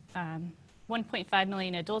was 1.5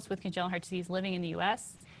 million adults with congenital heart disease living in the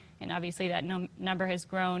US, and obviously that number has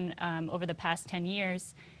grown over the past 10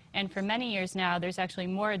 years. And for many years now, there's actually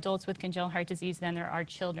more adults with congenital heart disease than there are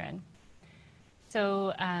children.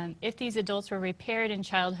 So if these adults were repaired in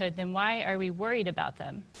childhood, then why are we worried about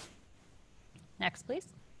them? Next, please.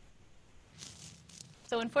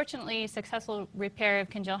 So unfortunately, successful repair of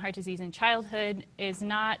congenital heart disease in childhood is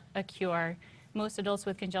not a cure. Most adults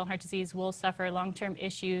with congenital heart disease will suffer long-term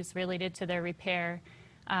issues related to their repair.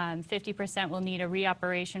 50% will need a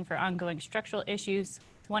reoperation for ongoing structural issues.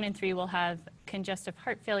 1 in 3 will have congestive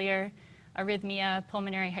heart failure, arrhythmia,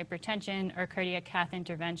 pulmonary hypertension, or cardiac cath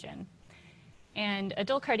intervention. And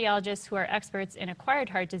adult cardiologists who are experts in acquired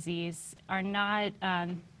heart disease are not,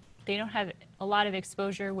 they don't have a lot of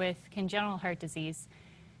exposure with congenital heart disease.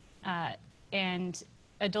 And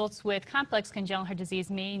adults with complex congenital heart disease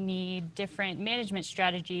may need different management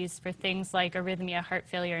strategies for things like arrhythmia, heart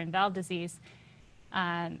failure, and valve disease,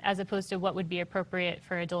 as opposed to what would be appropriate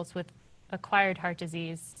for adults with acquired heart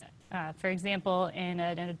disease. For example, in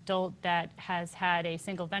an adult that has had a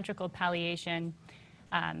single ventricle palliation,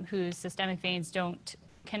 whose systemic veins don't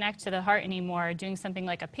connect to the heart anymore, doing something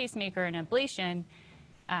like a pacemaker and ablation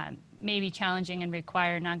may be challenging and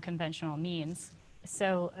require non-conventional means.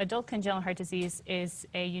 So adult congenital heart disease is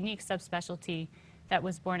a unique subspecialty that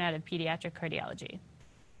was born out of pediatric cardiology.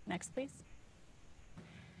 Next, please.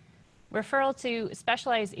 Referral to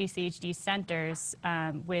specialized ACHD centers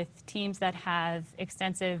with teams that have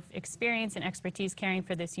extensive experience and expertise caring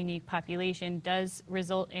for this unique population does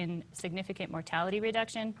result in significant mortality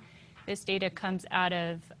reduction. This data comes out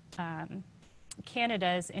of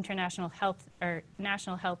Canada's international health or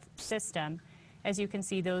national health system. As you can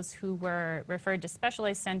see, those who were referred to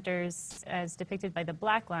specialized centers, as depicted by the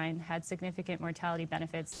black line, had significant mortality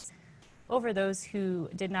benefits over those who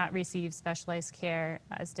did not receive specialized care,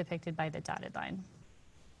 as depicted by the dotted line.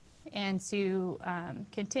 And to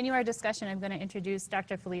continue our discussion, I'm going to introduce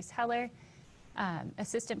Dr. Felice Heller,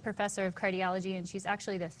 Assistant Professor of Cardiology, and she's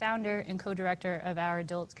actually the founder and co-director of our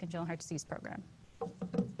Adult Congenital Heart Disease program.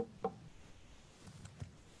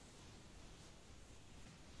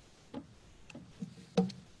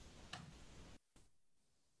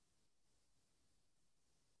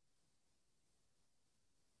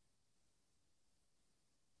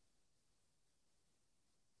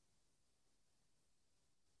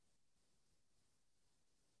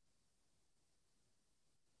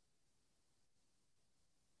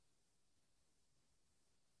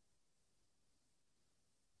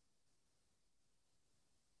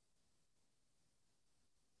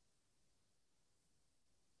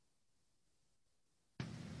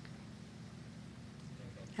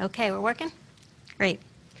 Okay, we're working? Great.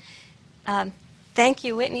 Thank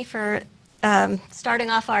you, Whitney, for starting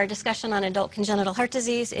off our discussion on adult congenital heart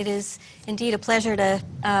disease. It is indeed a pleasure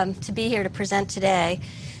to be here to present today.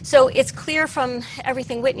 So it's clear from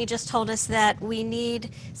everything Whitney just told us that we need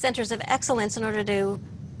centers of excellence in order to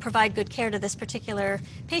provide good care to this particular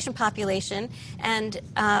patient population. And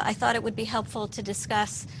I thought it would be helpful to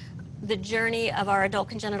discuss the journey of our adult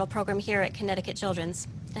congenital program here at Connecticut Children's.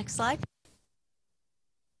 Next slide.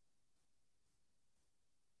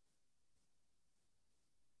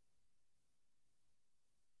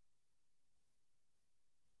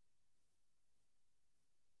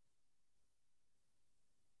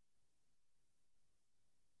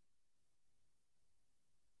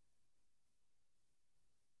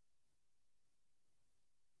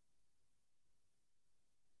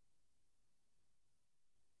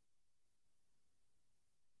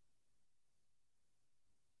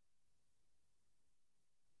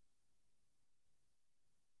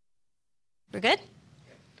 We're good?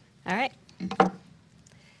 All right.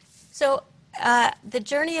 So the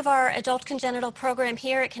journey of our adult congenital program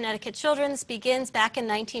here at Connecticut Children's begins back in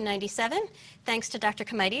 1997, thanks to Dr.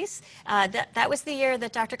 Commites. That was the year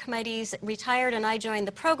that Dr. Commites retired and I joined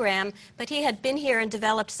the program, but he had been here and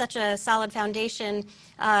developed such a solid foundation.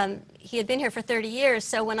 He had been here for 30 years,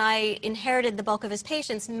 so when I inherited the bulk of his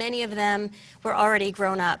patients, many of them were already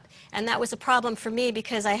grown up. And that was a problem for me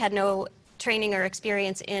because I had no training or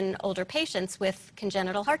experience in older patients with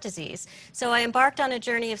congenital heart disease. So I embarked on a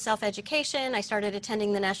journey of self-education. I started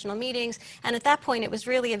attending the national meetings, and at that point it was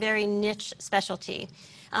really a very niche specialty.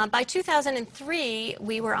 By 2003,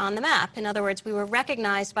 we were on the map. In other words, we were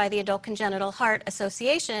recognized by the Adult Congenital Heart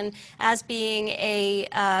Association as being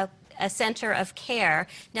a a center of care.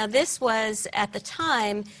 Now, this was, at the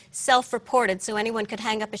time, self-reported, so anyone could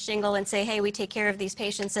hang up a shingle and say, hey, we take care of these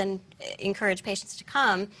patients, and encourage patients to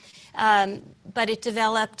come. But it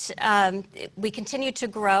developed, we continued to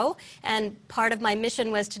grow, and part of my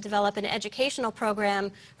mission was to develop an educational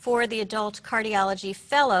program for the adult cardiology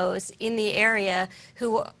fellows in the area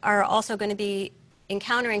who are also going to be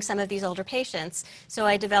encountering some of these older patients. So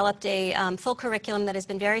I developed a full curriculum that has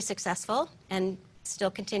been very successful and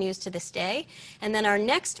still continues to this day. And then our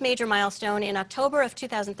next major milestone, in October of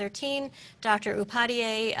 2013, Dr.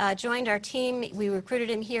 Upadhyay joined our team. We recruited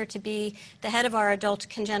him here to be the head of our adult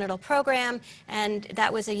congenital program, and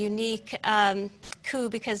that was a unique coup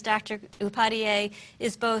because Dr. Upadhyay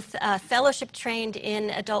is both fellowship trained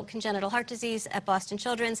in adult congenital heart disease at Boston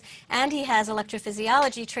Children's, and he has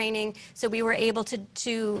electrophysiology training, so we were able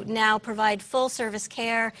to now provide full service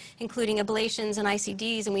care, including ablations and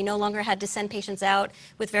ICDs, and we no longer had to send patients out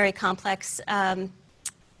with very complex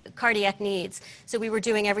cardiac needs. So we were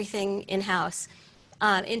doing everything in-house.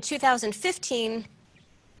 In 2015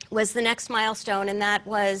 was the next milestone, and that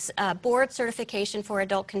was board certification for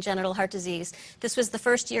adult congenital heart disease. This was the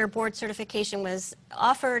first year board certification was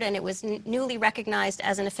offered, and it was newly recognized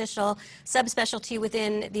as an official subspecialty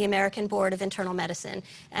within the American Board of Internal Medicine.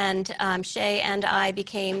 And Shay and I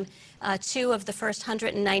became two of the first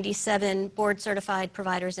 197 board certified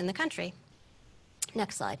providers in the country.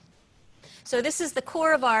 Next slide. So this is the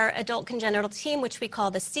core of our adult congenital team, which we call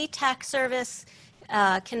the CTAC service,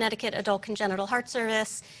 Connecticut Adult Congenital Heart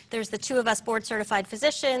Service. There's the two of us board-certified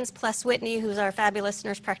physicians, plus Whitney, who's our fabulous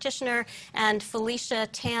nurse practitioner, and Felicia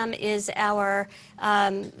Tam is our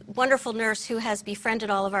wonderful nurse who has befriended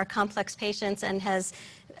all of our complex patients and has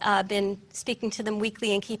been speaking to them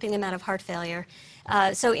weekly and keeping them out of heart failure.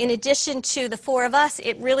 So in addition to the four of us,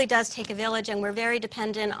 it really does take a village, and we're very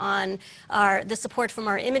dependent on the support from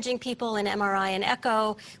our imaging people in MRI and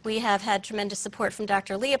echo. We have had tremendous support from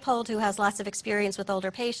Dr. Leopold, who has lots of experience with older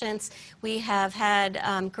patients. We have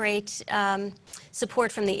had great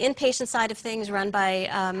support from the inpatient side of things, run by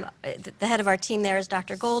the head of our team there is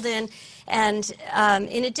Dr. Golden. And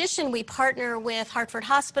in addition, we partner with Hartford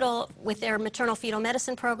Hospital with their maternal fetal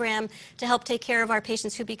medicine program to help take care of our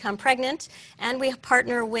patients who become pregnant. And we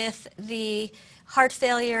partner with the heart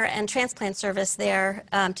failure and transplant service there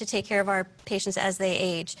to take care of our patients as they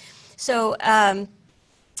age. So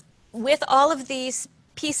with all of these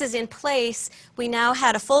pieces in place, we now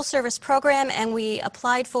had a full service program, and we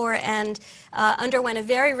applied for and underwent a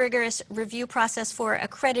very rigorous review process for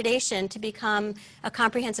accreditation to become a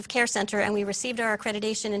comprehensive care center, and we received our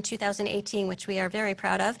accreditation in 2018, which we are very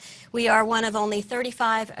proud of. We are one of only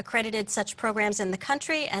 35 accredited such programs in the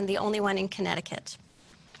country and the only one in Connecticut.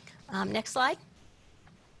 Next slide.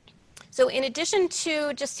 So in addition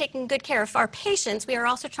to just taking good care of our patients, we are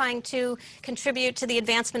also trying to contribute to the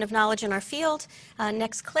advancement of knowledge in our field.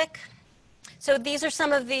 Next click. So these are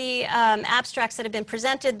some of the abstracts that have been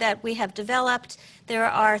presented that we have developed. There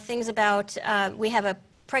are things about, we have a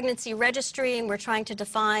pregnancy registry, and we're trying to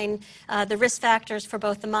define the risk factors for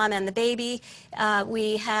both the mom and the baby.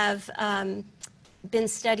 We have been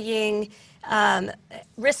studying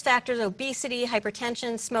risk factors, obesity,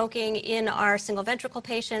 hypertension, smoking in our single ventricle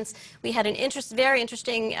patients. We had an very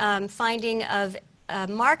interesting finding of a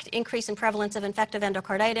marked increase in prevalence of infective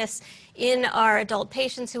endocarditis in our adult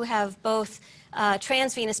patients who have both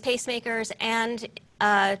transvenous pacemakers and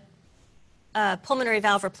pulmonary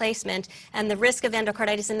valve replacement, and the risk of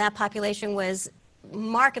endocarditis in that population was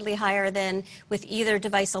markedly higher than with either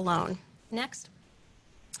device alone. Next.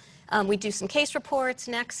 We do some case reports.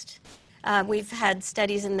 Next. We've had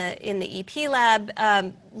studies in the EP lab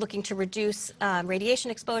looking to reduce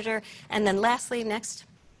radiation exposure. And then lastly, next,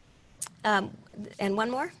 and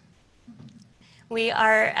one more. We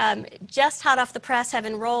are just hot off the press, have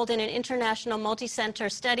enrolled in an international multi-center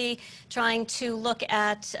study trying to look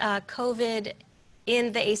at COVID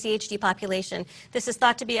in the ACHD population. This is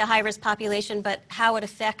thought to be a high-risk population, but how it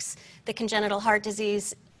affects the congenital heart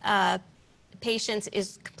disease patients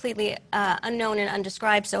is completely unknown and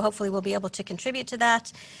undescribed, so hopefully we'll be able to contribute to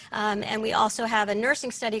that. And we also have a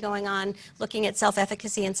nursing study going on looking at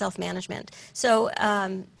self-efficacy and self-management. So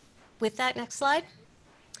with that, next slide.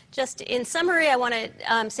 Just in summary, I want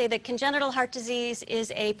to say that congenital heart disease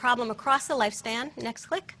is a problem across the lifespan. Next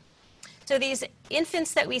click. So these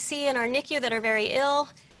infants that we see in our NICU that are very ill,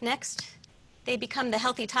 next. They become the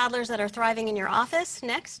healthy toddlers that are thriving in your office,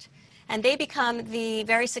 next. And they become the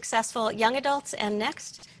very successful young adults, and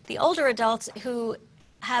next, the older adults who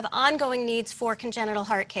have ongoing needs for congenital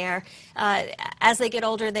heart care. As they get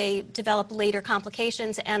older, they develop later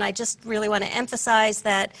complications, and I just really want to emphasize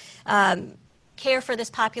that care for this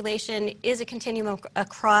population is a continuum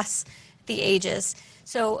across the ages.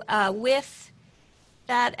 So with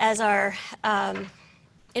that as our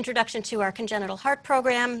introduction to our congenital heart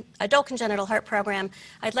program, adult congenital heart program,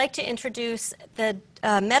 I'd like to introduce the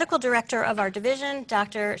medical director of our division,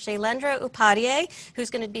 Dr. Shailendra Upadhyay, who's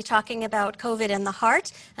going to be talking about COVID and the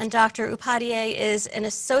heart. And Dr. Upadhyay is an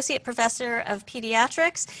associate professor of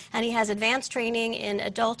pediatrics, and he has advanced training in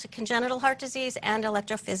adult congenital heart disease and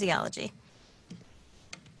electrophysiology.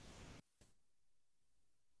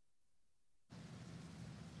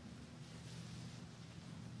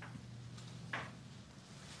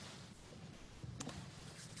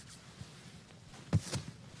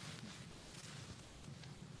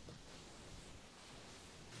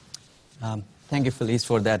 Thank you, Felice,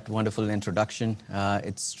 for that wonderful introduction.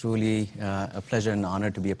 It's truly a pleasure and honor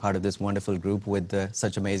to be a part of this wonderful group with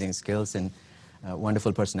such amazing skills and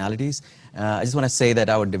wonderful personalities. I just want to say that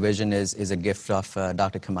our division is a gift of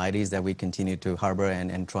Dr. Kamaitis that we continue to harbor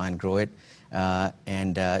and try and grow it.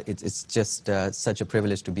 It's just such a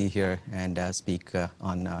privilege to be here and speak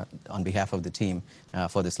on behalf of the team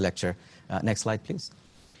for this lecture. Next slide, please.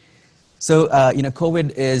 So,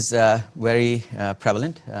 COVID is very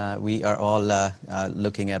prevalent. We are all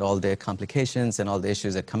looking at all the complications and all the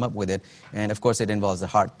issues that come up with it. And of course, it involves the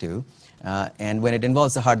heart too. And when it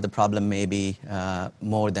involves the heart, the problem may be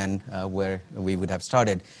more than where we would have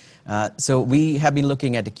started. So we have been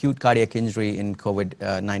looking at acute cardiac injury in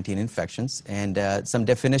COVID-19 infections, and some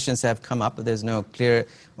definitions have come up. There's no clear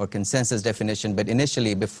or consensus definition, but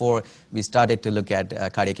initially, before we started to look at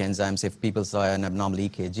cardiac enzymes, if people saw an abnormal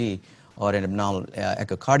EKG or an abnormal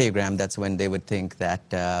echocardiogram, that's when they would think that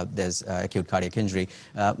there's acute cardiac injury.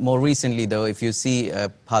 More recently, though, if you see a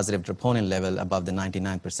positive troponin level above the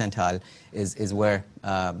 99th percentile is where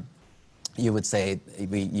you would say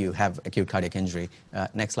you have acute cardiac injury.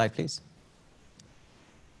 Next slide, please.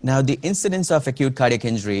 Now, the incidence of acute cardiac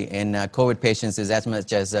injury in COVID patients is as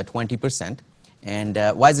much as 20%. And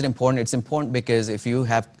why is it important? It's important because if you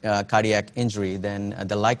have cardiac injury, then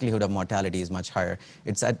the likelihood of mortality is much higher.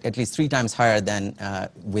 It's at least 3 times higher than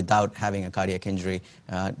without having a cardiac injury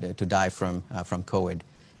to die from COVID.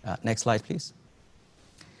 Next slide, please.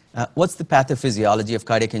 What's the pathophysiology of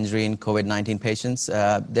cardiac injury in COVID-19 patients?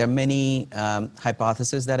 There are many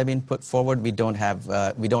hypotheses that have been put forward. We don't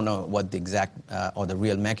know what the exact or the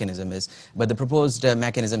real mechanism is, but the proposed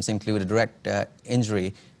mechanisms include a direct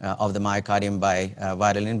injury of the myocardium by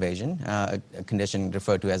viral invasion, a condition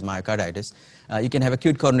referred to as myocarditis. You can have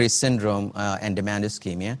acute coronary syndrome and demand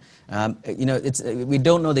ischemia. We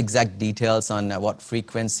don't know the exact details on what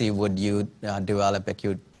frequency would you develop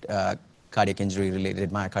acute cardiac injury-related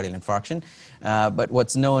myocardial infarction. But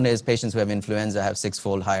what's known is patients who have influenza have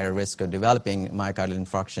 6-fold higher risk of developing myocardial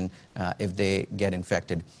infarction if they get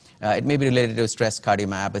infected. It may be related to stress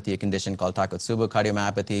cardiomyopathy, a condition called Takotsubo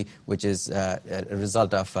cardiomyopathy, which is a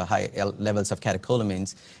result of high levels of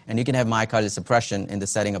catecholamines. And you can have myocardial suppression in the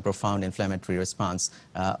setting of profound inflammatory response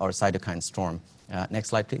or cytokine storm. Next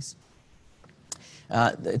slide, please.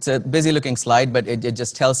 It's a busy-looking slide, but it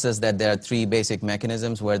just tells us that there are 3 basic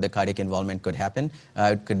mechanisms where the cardiac involvement could happen.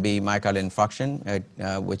 It could be myocardial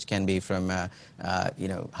infarction, which can be from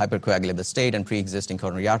hypercoagulable state and pre-existing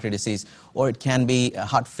coronary artery disease, or it can be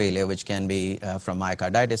heart failure, which can be from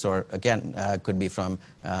myocarditis, or again, could be from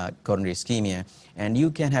coronary ischemia. And you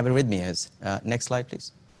can have arrhythmias. Next slide,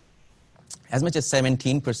 please. As much as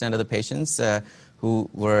 17% of the patients who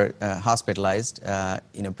were hospitalized,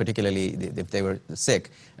 particularly if they were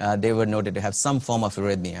sick, they were noted to have some form of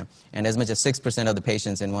arrhythmia. And as much as 6% of the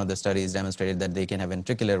patients in one of the studies demonstrated that they can have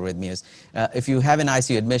ventricular arrhythmias. If you have an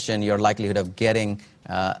ICU admission, your likelihood of getting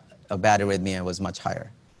a bad arrhythmia was much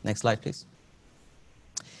higher. Next slide, please.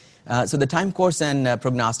 So the time course and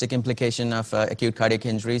prognostic implication of acute cardiac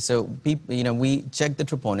injury. So we check the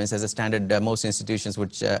troponins as a standard. Most institutions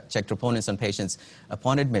would check troponins on patients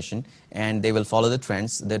upon admission, and they will follow the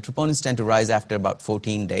trends. The troponins tend to rise after about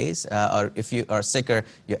 14 days, or if you are sicker,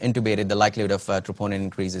 you're intubated, the likelihood of troponin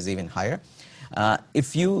increase is even higher.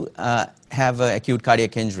 If you have acute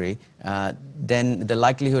cardiac injury, then the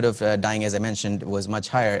likelihood of dying, as I mentioned, was much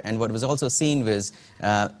higher. And what was also seen was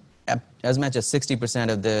as much as 60%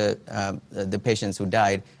 of the patients who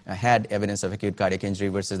died had evidence of acute cardiac injury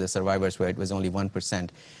versus the survivors where it was only 1%.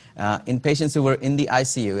 In patients who were in the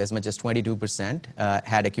ICU, as much as 22%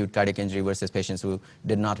 had acute cardiac injury versus patients who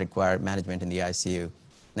did not require management in the ICU.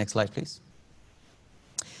 Next slide, please.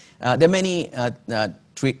 There are many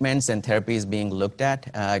treatments and therapies being looked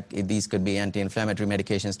at. These could be anti-inflammatory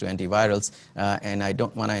medications to antivirals, and I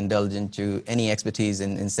don't want to indulge into any expertise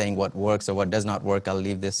in saying what works or what does not work. I'll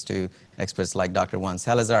leave this to experts like Dr. Juan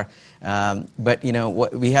Salazar. But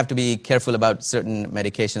we have to be careful about certain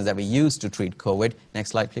medications that we use to treat COVID.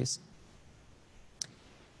 Next slide, please.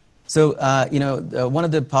 So, one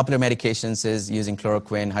of the popular medications is using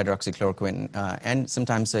chloroquine, hydroxychloroquine, and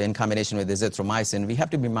sometimes in combination with azithromycin. We have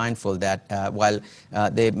to be mindful that while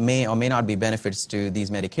there may or may not be benefits to these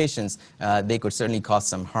medications, they could certainly cause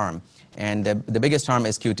some harm. And the biggest harm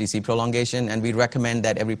is QTc prolongation, and we recommend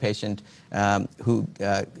that every patient who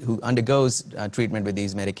undergoes treatment with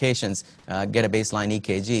these medications get a baseline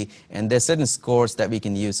EKG. And there's certain scores that we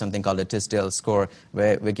can use, something called a Tisdale score,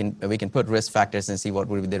 where we can put risk factors and see what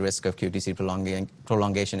would be the risk of QTc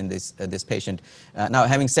prolongation in this patient. Now,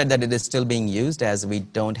 having said that, it is still being used as we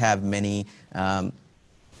don't have many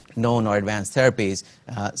known or advanced therapies.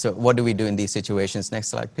 So what do we do in these situations? Next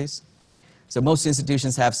slide, please. So most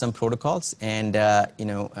institutions have some protocols, and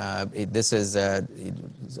this is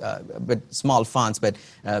but small fonts, but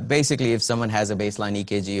basically if someone has a baseline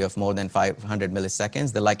EKG of more than 500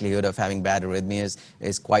 milliseconds, the likelihood of having bad arrhythmias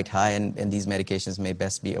is quite high, and these medications may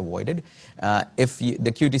best be avoided. If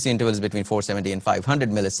the QTc interval is between 470 and 500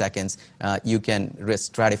 milliseconds, you can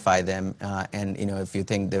risk stratify them, and if you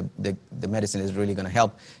think the medicine is really going to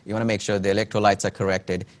help, you want to make sure the electrolytes are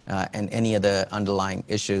corrected, and any other underlying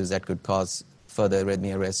issues that could cause further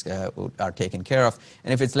arrhythmia risk are taken care of.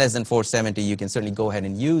 And if it's less than 470, you can certainly go ahead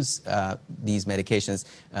and use these medications,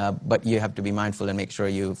 but you have to be mindful and make sure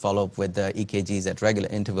you follow up with the EKGs at regular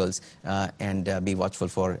intervals and be watchful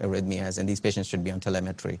for arrhythmias, and these patients should be on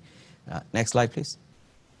telemetry. Next slide, please.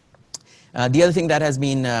 The other thing that has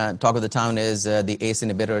been talk of the town is the ACE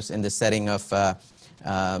inhibitors in the setting of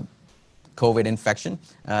COVID infection.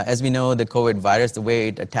 As we know, the COVID virus, the way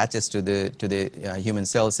it attaches to the human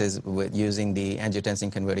cells is with using the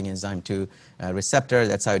angiotensin converting enzyme 2 receptor.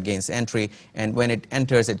 That's how it gains entry. And when it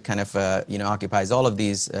enters, it kind of occupies all of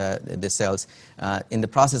these the cells. In the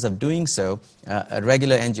process of doing so, a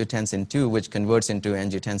regular angiotensin 2, which converts into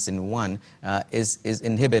angiotensin 1, is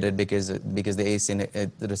inhibited because the ACE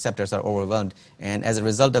the receptors are overwhelmed. And as a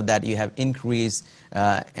result of that, you have increased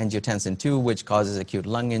angiotensin 2, which causes acute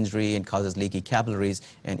lung injury and causes leaky capillaries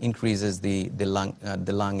and increases the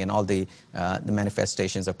lung and all the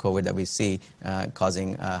manifestations of COVID that we see,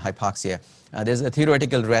 causing hypoxia. There's a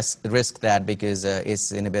theoretical risk that because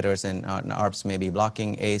ACE inhibitors and ARBs may be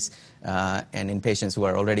blocking ACE, and in patients who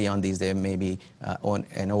are already on these, there may be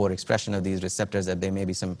an overexpression of these receptors, that there may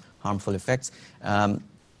be some harmful effects.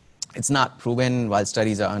 It's not proven while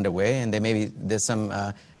studies are underway, and there's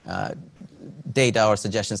some data or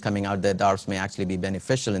suggestions coming out that ARBs may actually be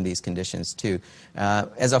beneficial in these conditions too.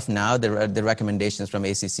 As of now, the recommendations from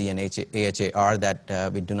ACC and AHA are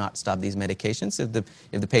that we do not stop these medications.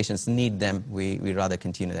 If the patients need them, we rather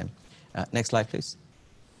continue them. Next slide, please.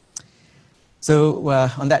 So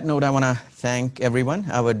on that note, I want to thank everyone.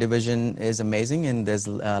 Our division is amazing, and there's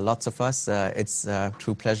lots of us. It's a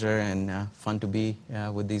true pleasure and fun to be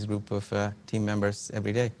with these group of team members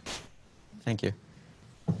every day. Thank you.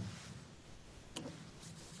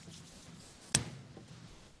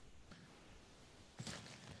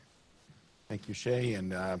 Thank you, Shay,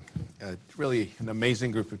 and really an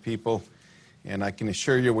amazing group of people, and I can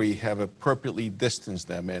assure you we have appropriately distanced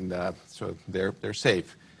them, and so they're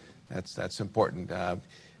safe. That's important.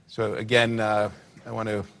 So again, I want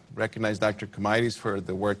to recognize Dr. Kamaitis for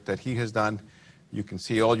the work that he has done. You can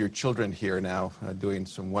see all your children here now doing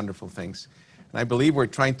some wonderful things. And I believe we're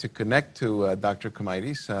trying to connect to Dr.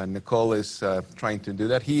 Kamaitis. Nicole is trying to do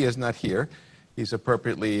that. He is not here. He's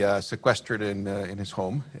appropriately sequestered in his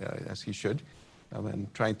home, as he should.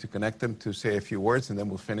 And trying to connect them to say a few words, and then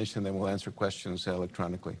we'll finish, and then we'll answer questions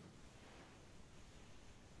electronically.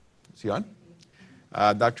 Is he on?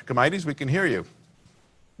 Dr. Kamaitis, we can hear you.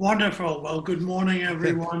 Wonderful. Well, good morning,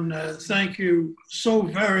 everyone. Thank you so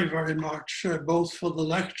very, very much, both for the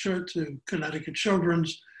lecture to Connecticut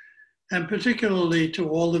Children's, and particularly to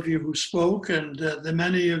all of you who spoke, and the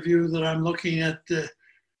many of you that I'm looking at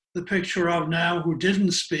the picture of now who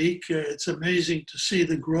didn't speak. It's amazing to see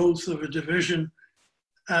the growth of a division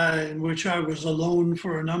in which I was alone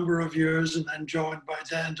for a number of years, and then joined by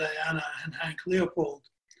Dan, Diana, and Hank Leopold.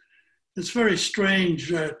 It's very strange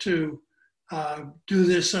to do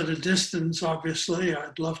this at a distance, obviously.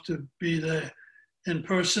 I'd love to be there in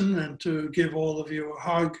person and to give all of you a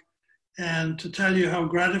hug and to tell you how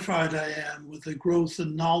gratified I am with the growth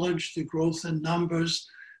in knowledge, the growth in numbers,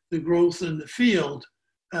 the growth in the field,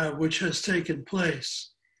 which has taken place.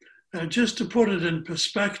 just to put it in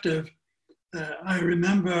perspective, I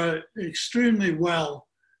remember extremely well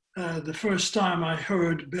the first time I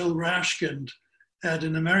heard Bill Rashkind at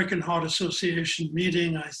an American Heart Association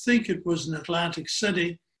meeting, I think it was in Atlantic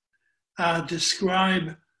City,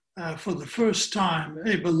 describe for the first time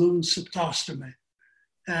a balloon septostomy.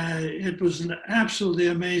 It was an absolutely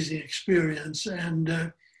amazing experience,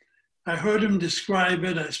 and I heard him describe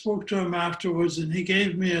it. I spoke to him afterwards, and he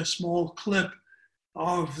gave me a small clip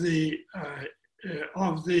of the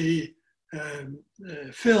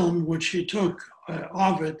film which he took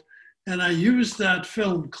of it, and I used that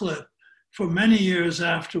film clip for many years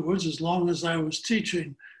afterwards, as long as I was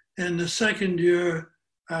teaching in the second year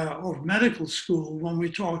of medical school when we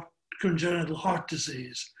taught congenital heart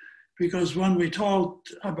disease. Because when we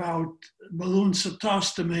talked about balloon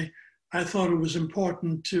septostomy, I thought it was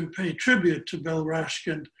important to pay tribute to Bill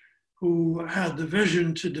Rashkind, who had the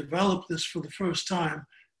vision to develop this for the first time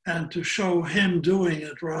and to show him doing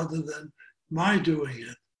it rather than my doing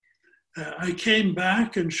it. I came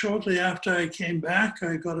back, and shortly after I came back,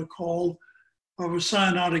 I got a call of a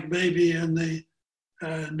cyanotic baby in the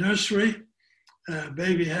nursery.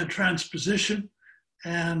 Baby had transposition,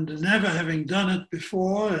 and never having done it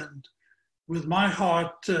before, and with my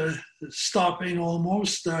heart stopping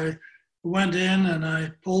almost, I went in and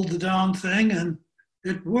I pulled the darn thing, and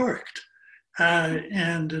it worked.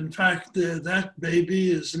 And in fact, that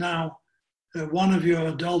baby is now one of your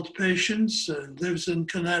adult patients, lives in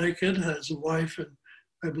Connecticut, has a wife and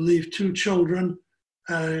I believe 2 children,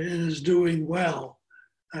 and is doing well.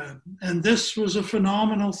 And this was a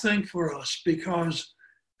phenomenal thing for us because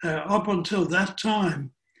up until that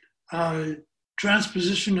time,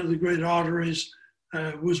 transposition of the great arteries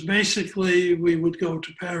was basically, we would go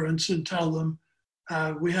to parents and tell them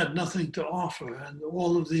we had nothing to offer and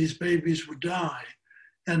all of these babies would die.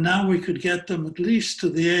 And now we could get them at least to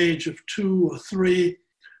the age of 2 or 3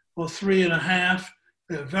 or 3.5,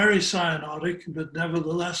 very cyanotic, but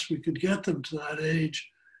nevertheless we could get them to that age,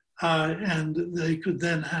 and they could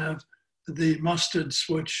then have the mustard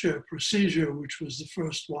switch procedure, which was the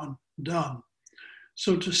first one done.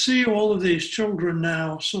 So to see all of these children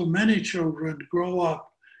now, so many children grow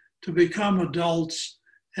up to become adults,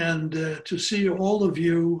 and to see all of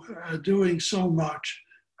you doing so much,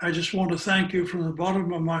 I just want to thank you from the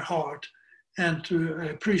bottom of my heart, and to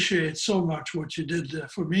appreciate so much what you did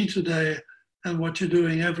for me today and what you're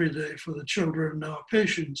doing every day for the children, our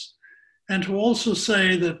patients. And to also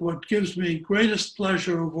say that what gives me greatest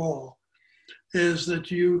pleasure of all is that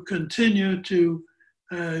you continue to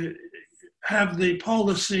have the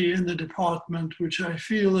policy in the department, which I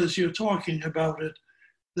feel as you're talking about it,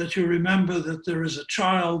 that you remember that there is a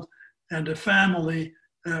child and a family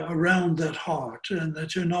around that heart, and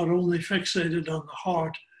that you're not only fixated on the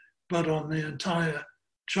heart, but on the entire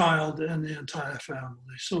child and the entire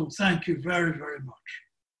family. So thank you very, very much.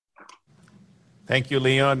 Thank you,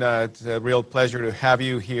 Leon. It's a real pleasure to have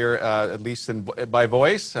you here, at least by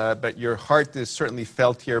voice, but your heart is certainly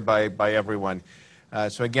felt here by everyone.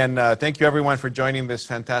 So again, thank you everyone for joining this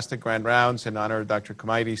fantastic Grand Rounds in honor of Dr.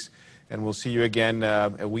 Komaitis, and we'll see you again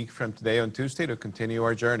a week from today on Tuesday to continue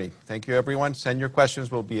our journey. Thank you everyone. Send your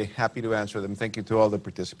questions. We'll be happy to answer them. Thank you to all the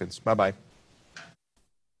participants. Bye-bye.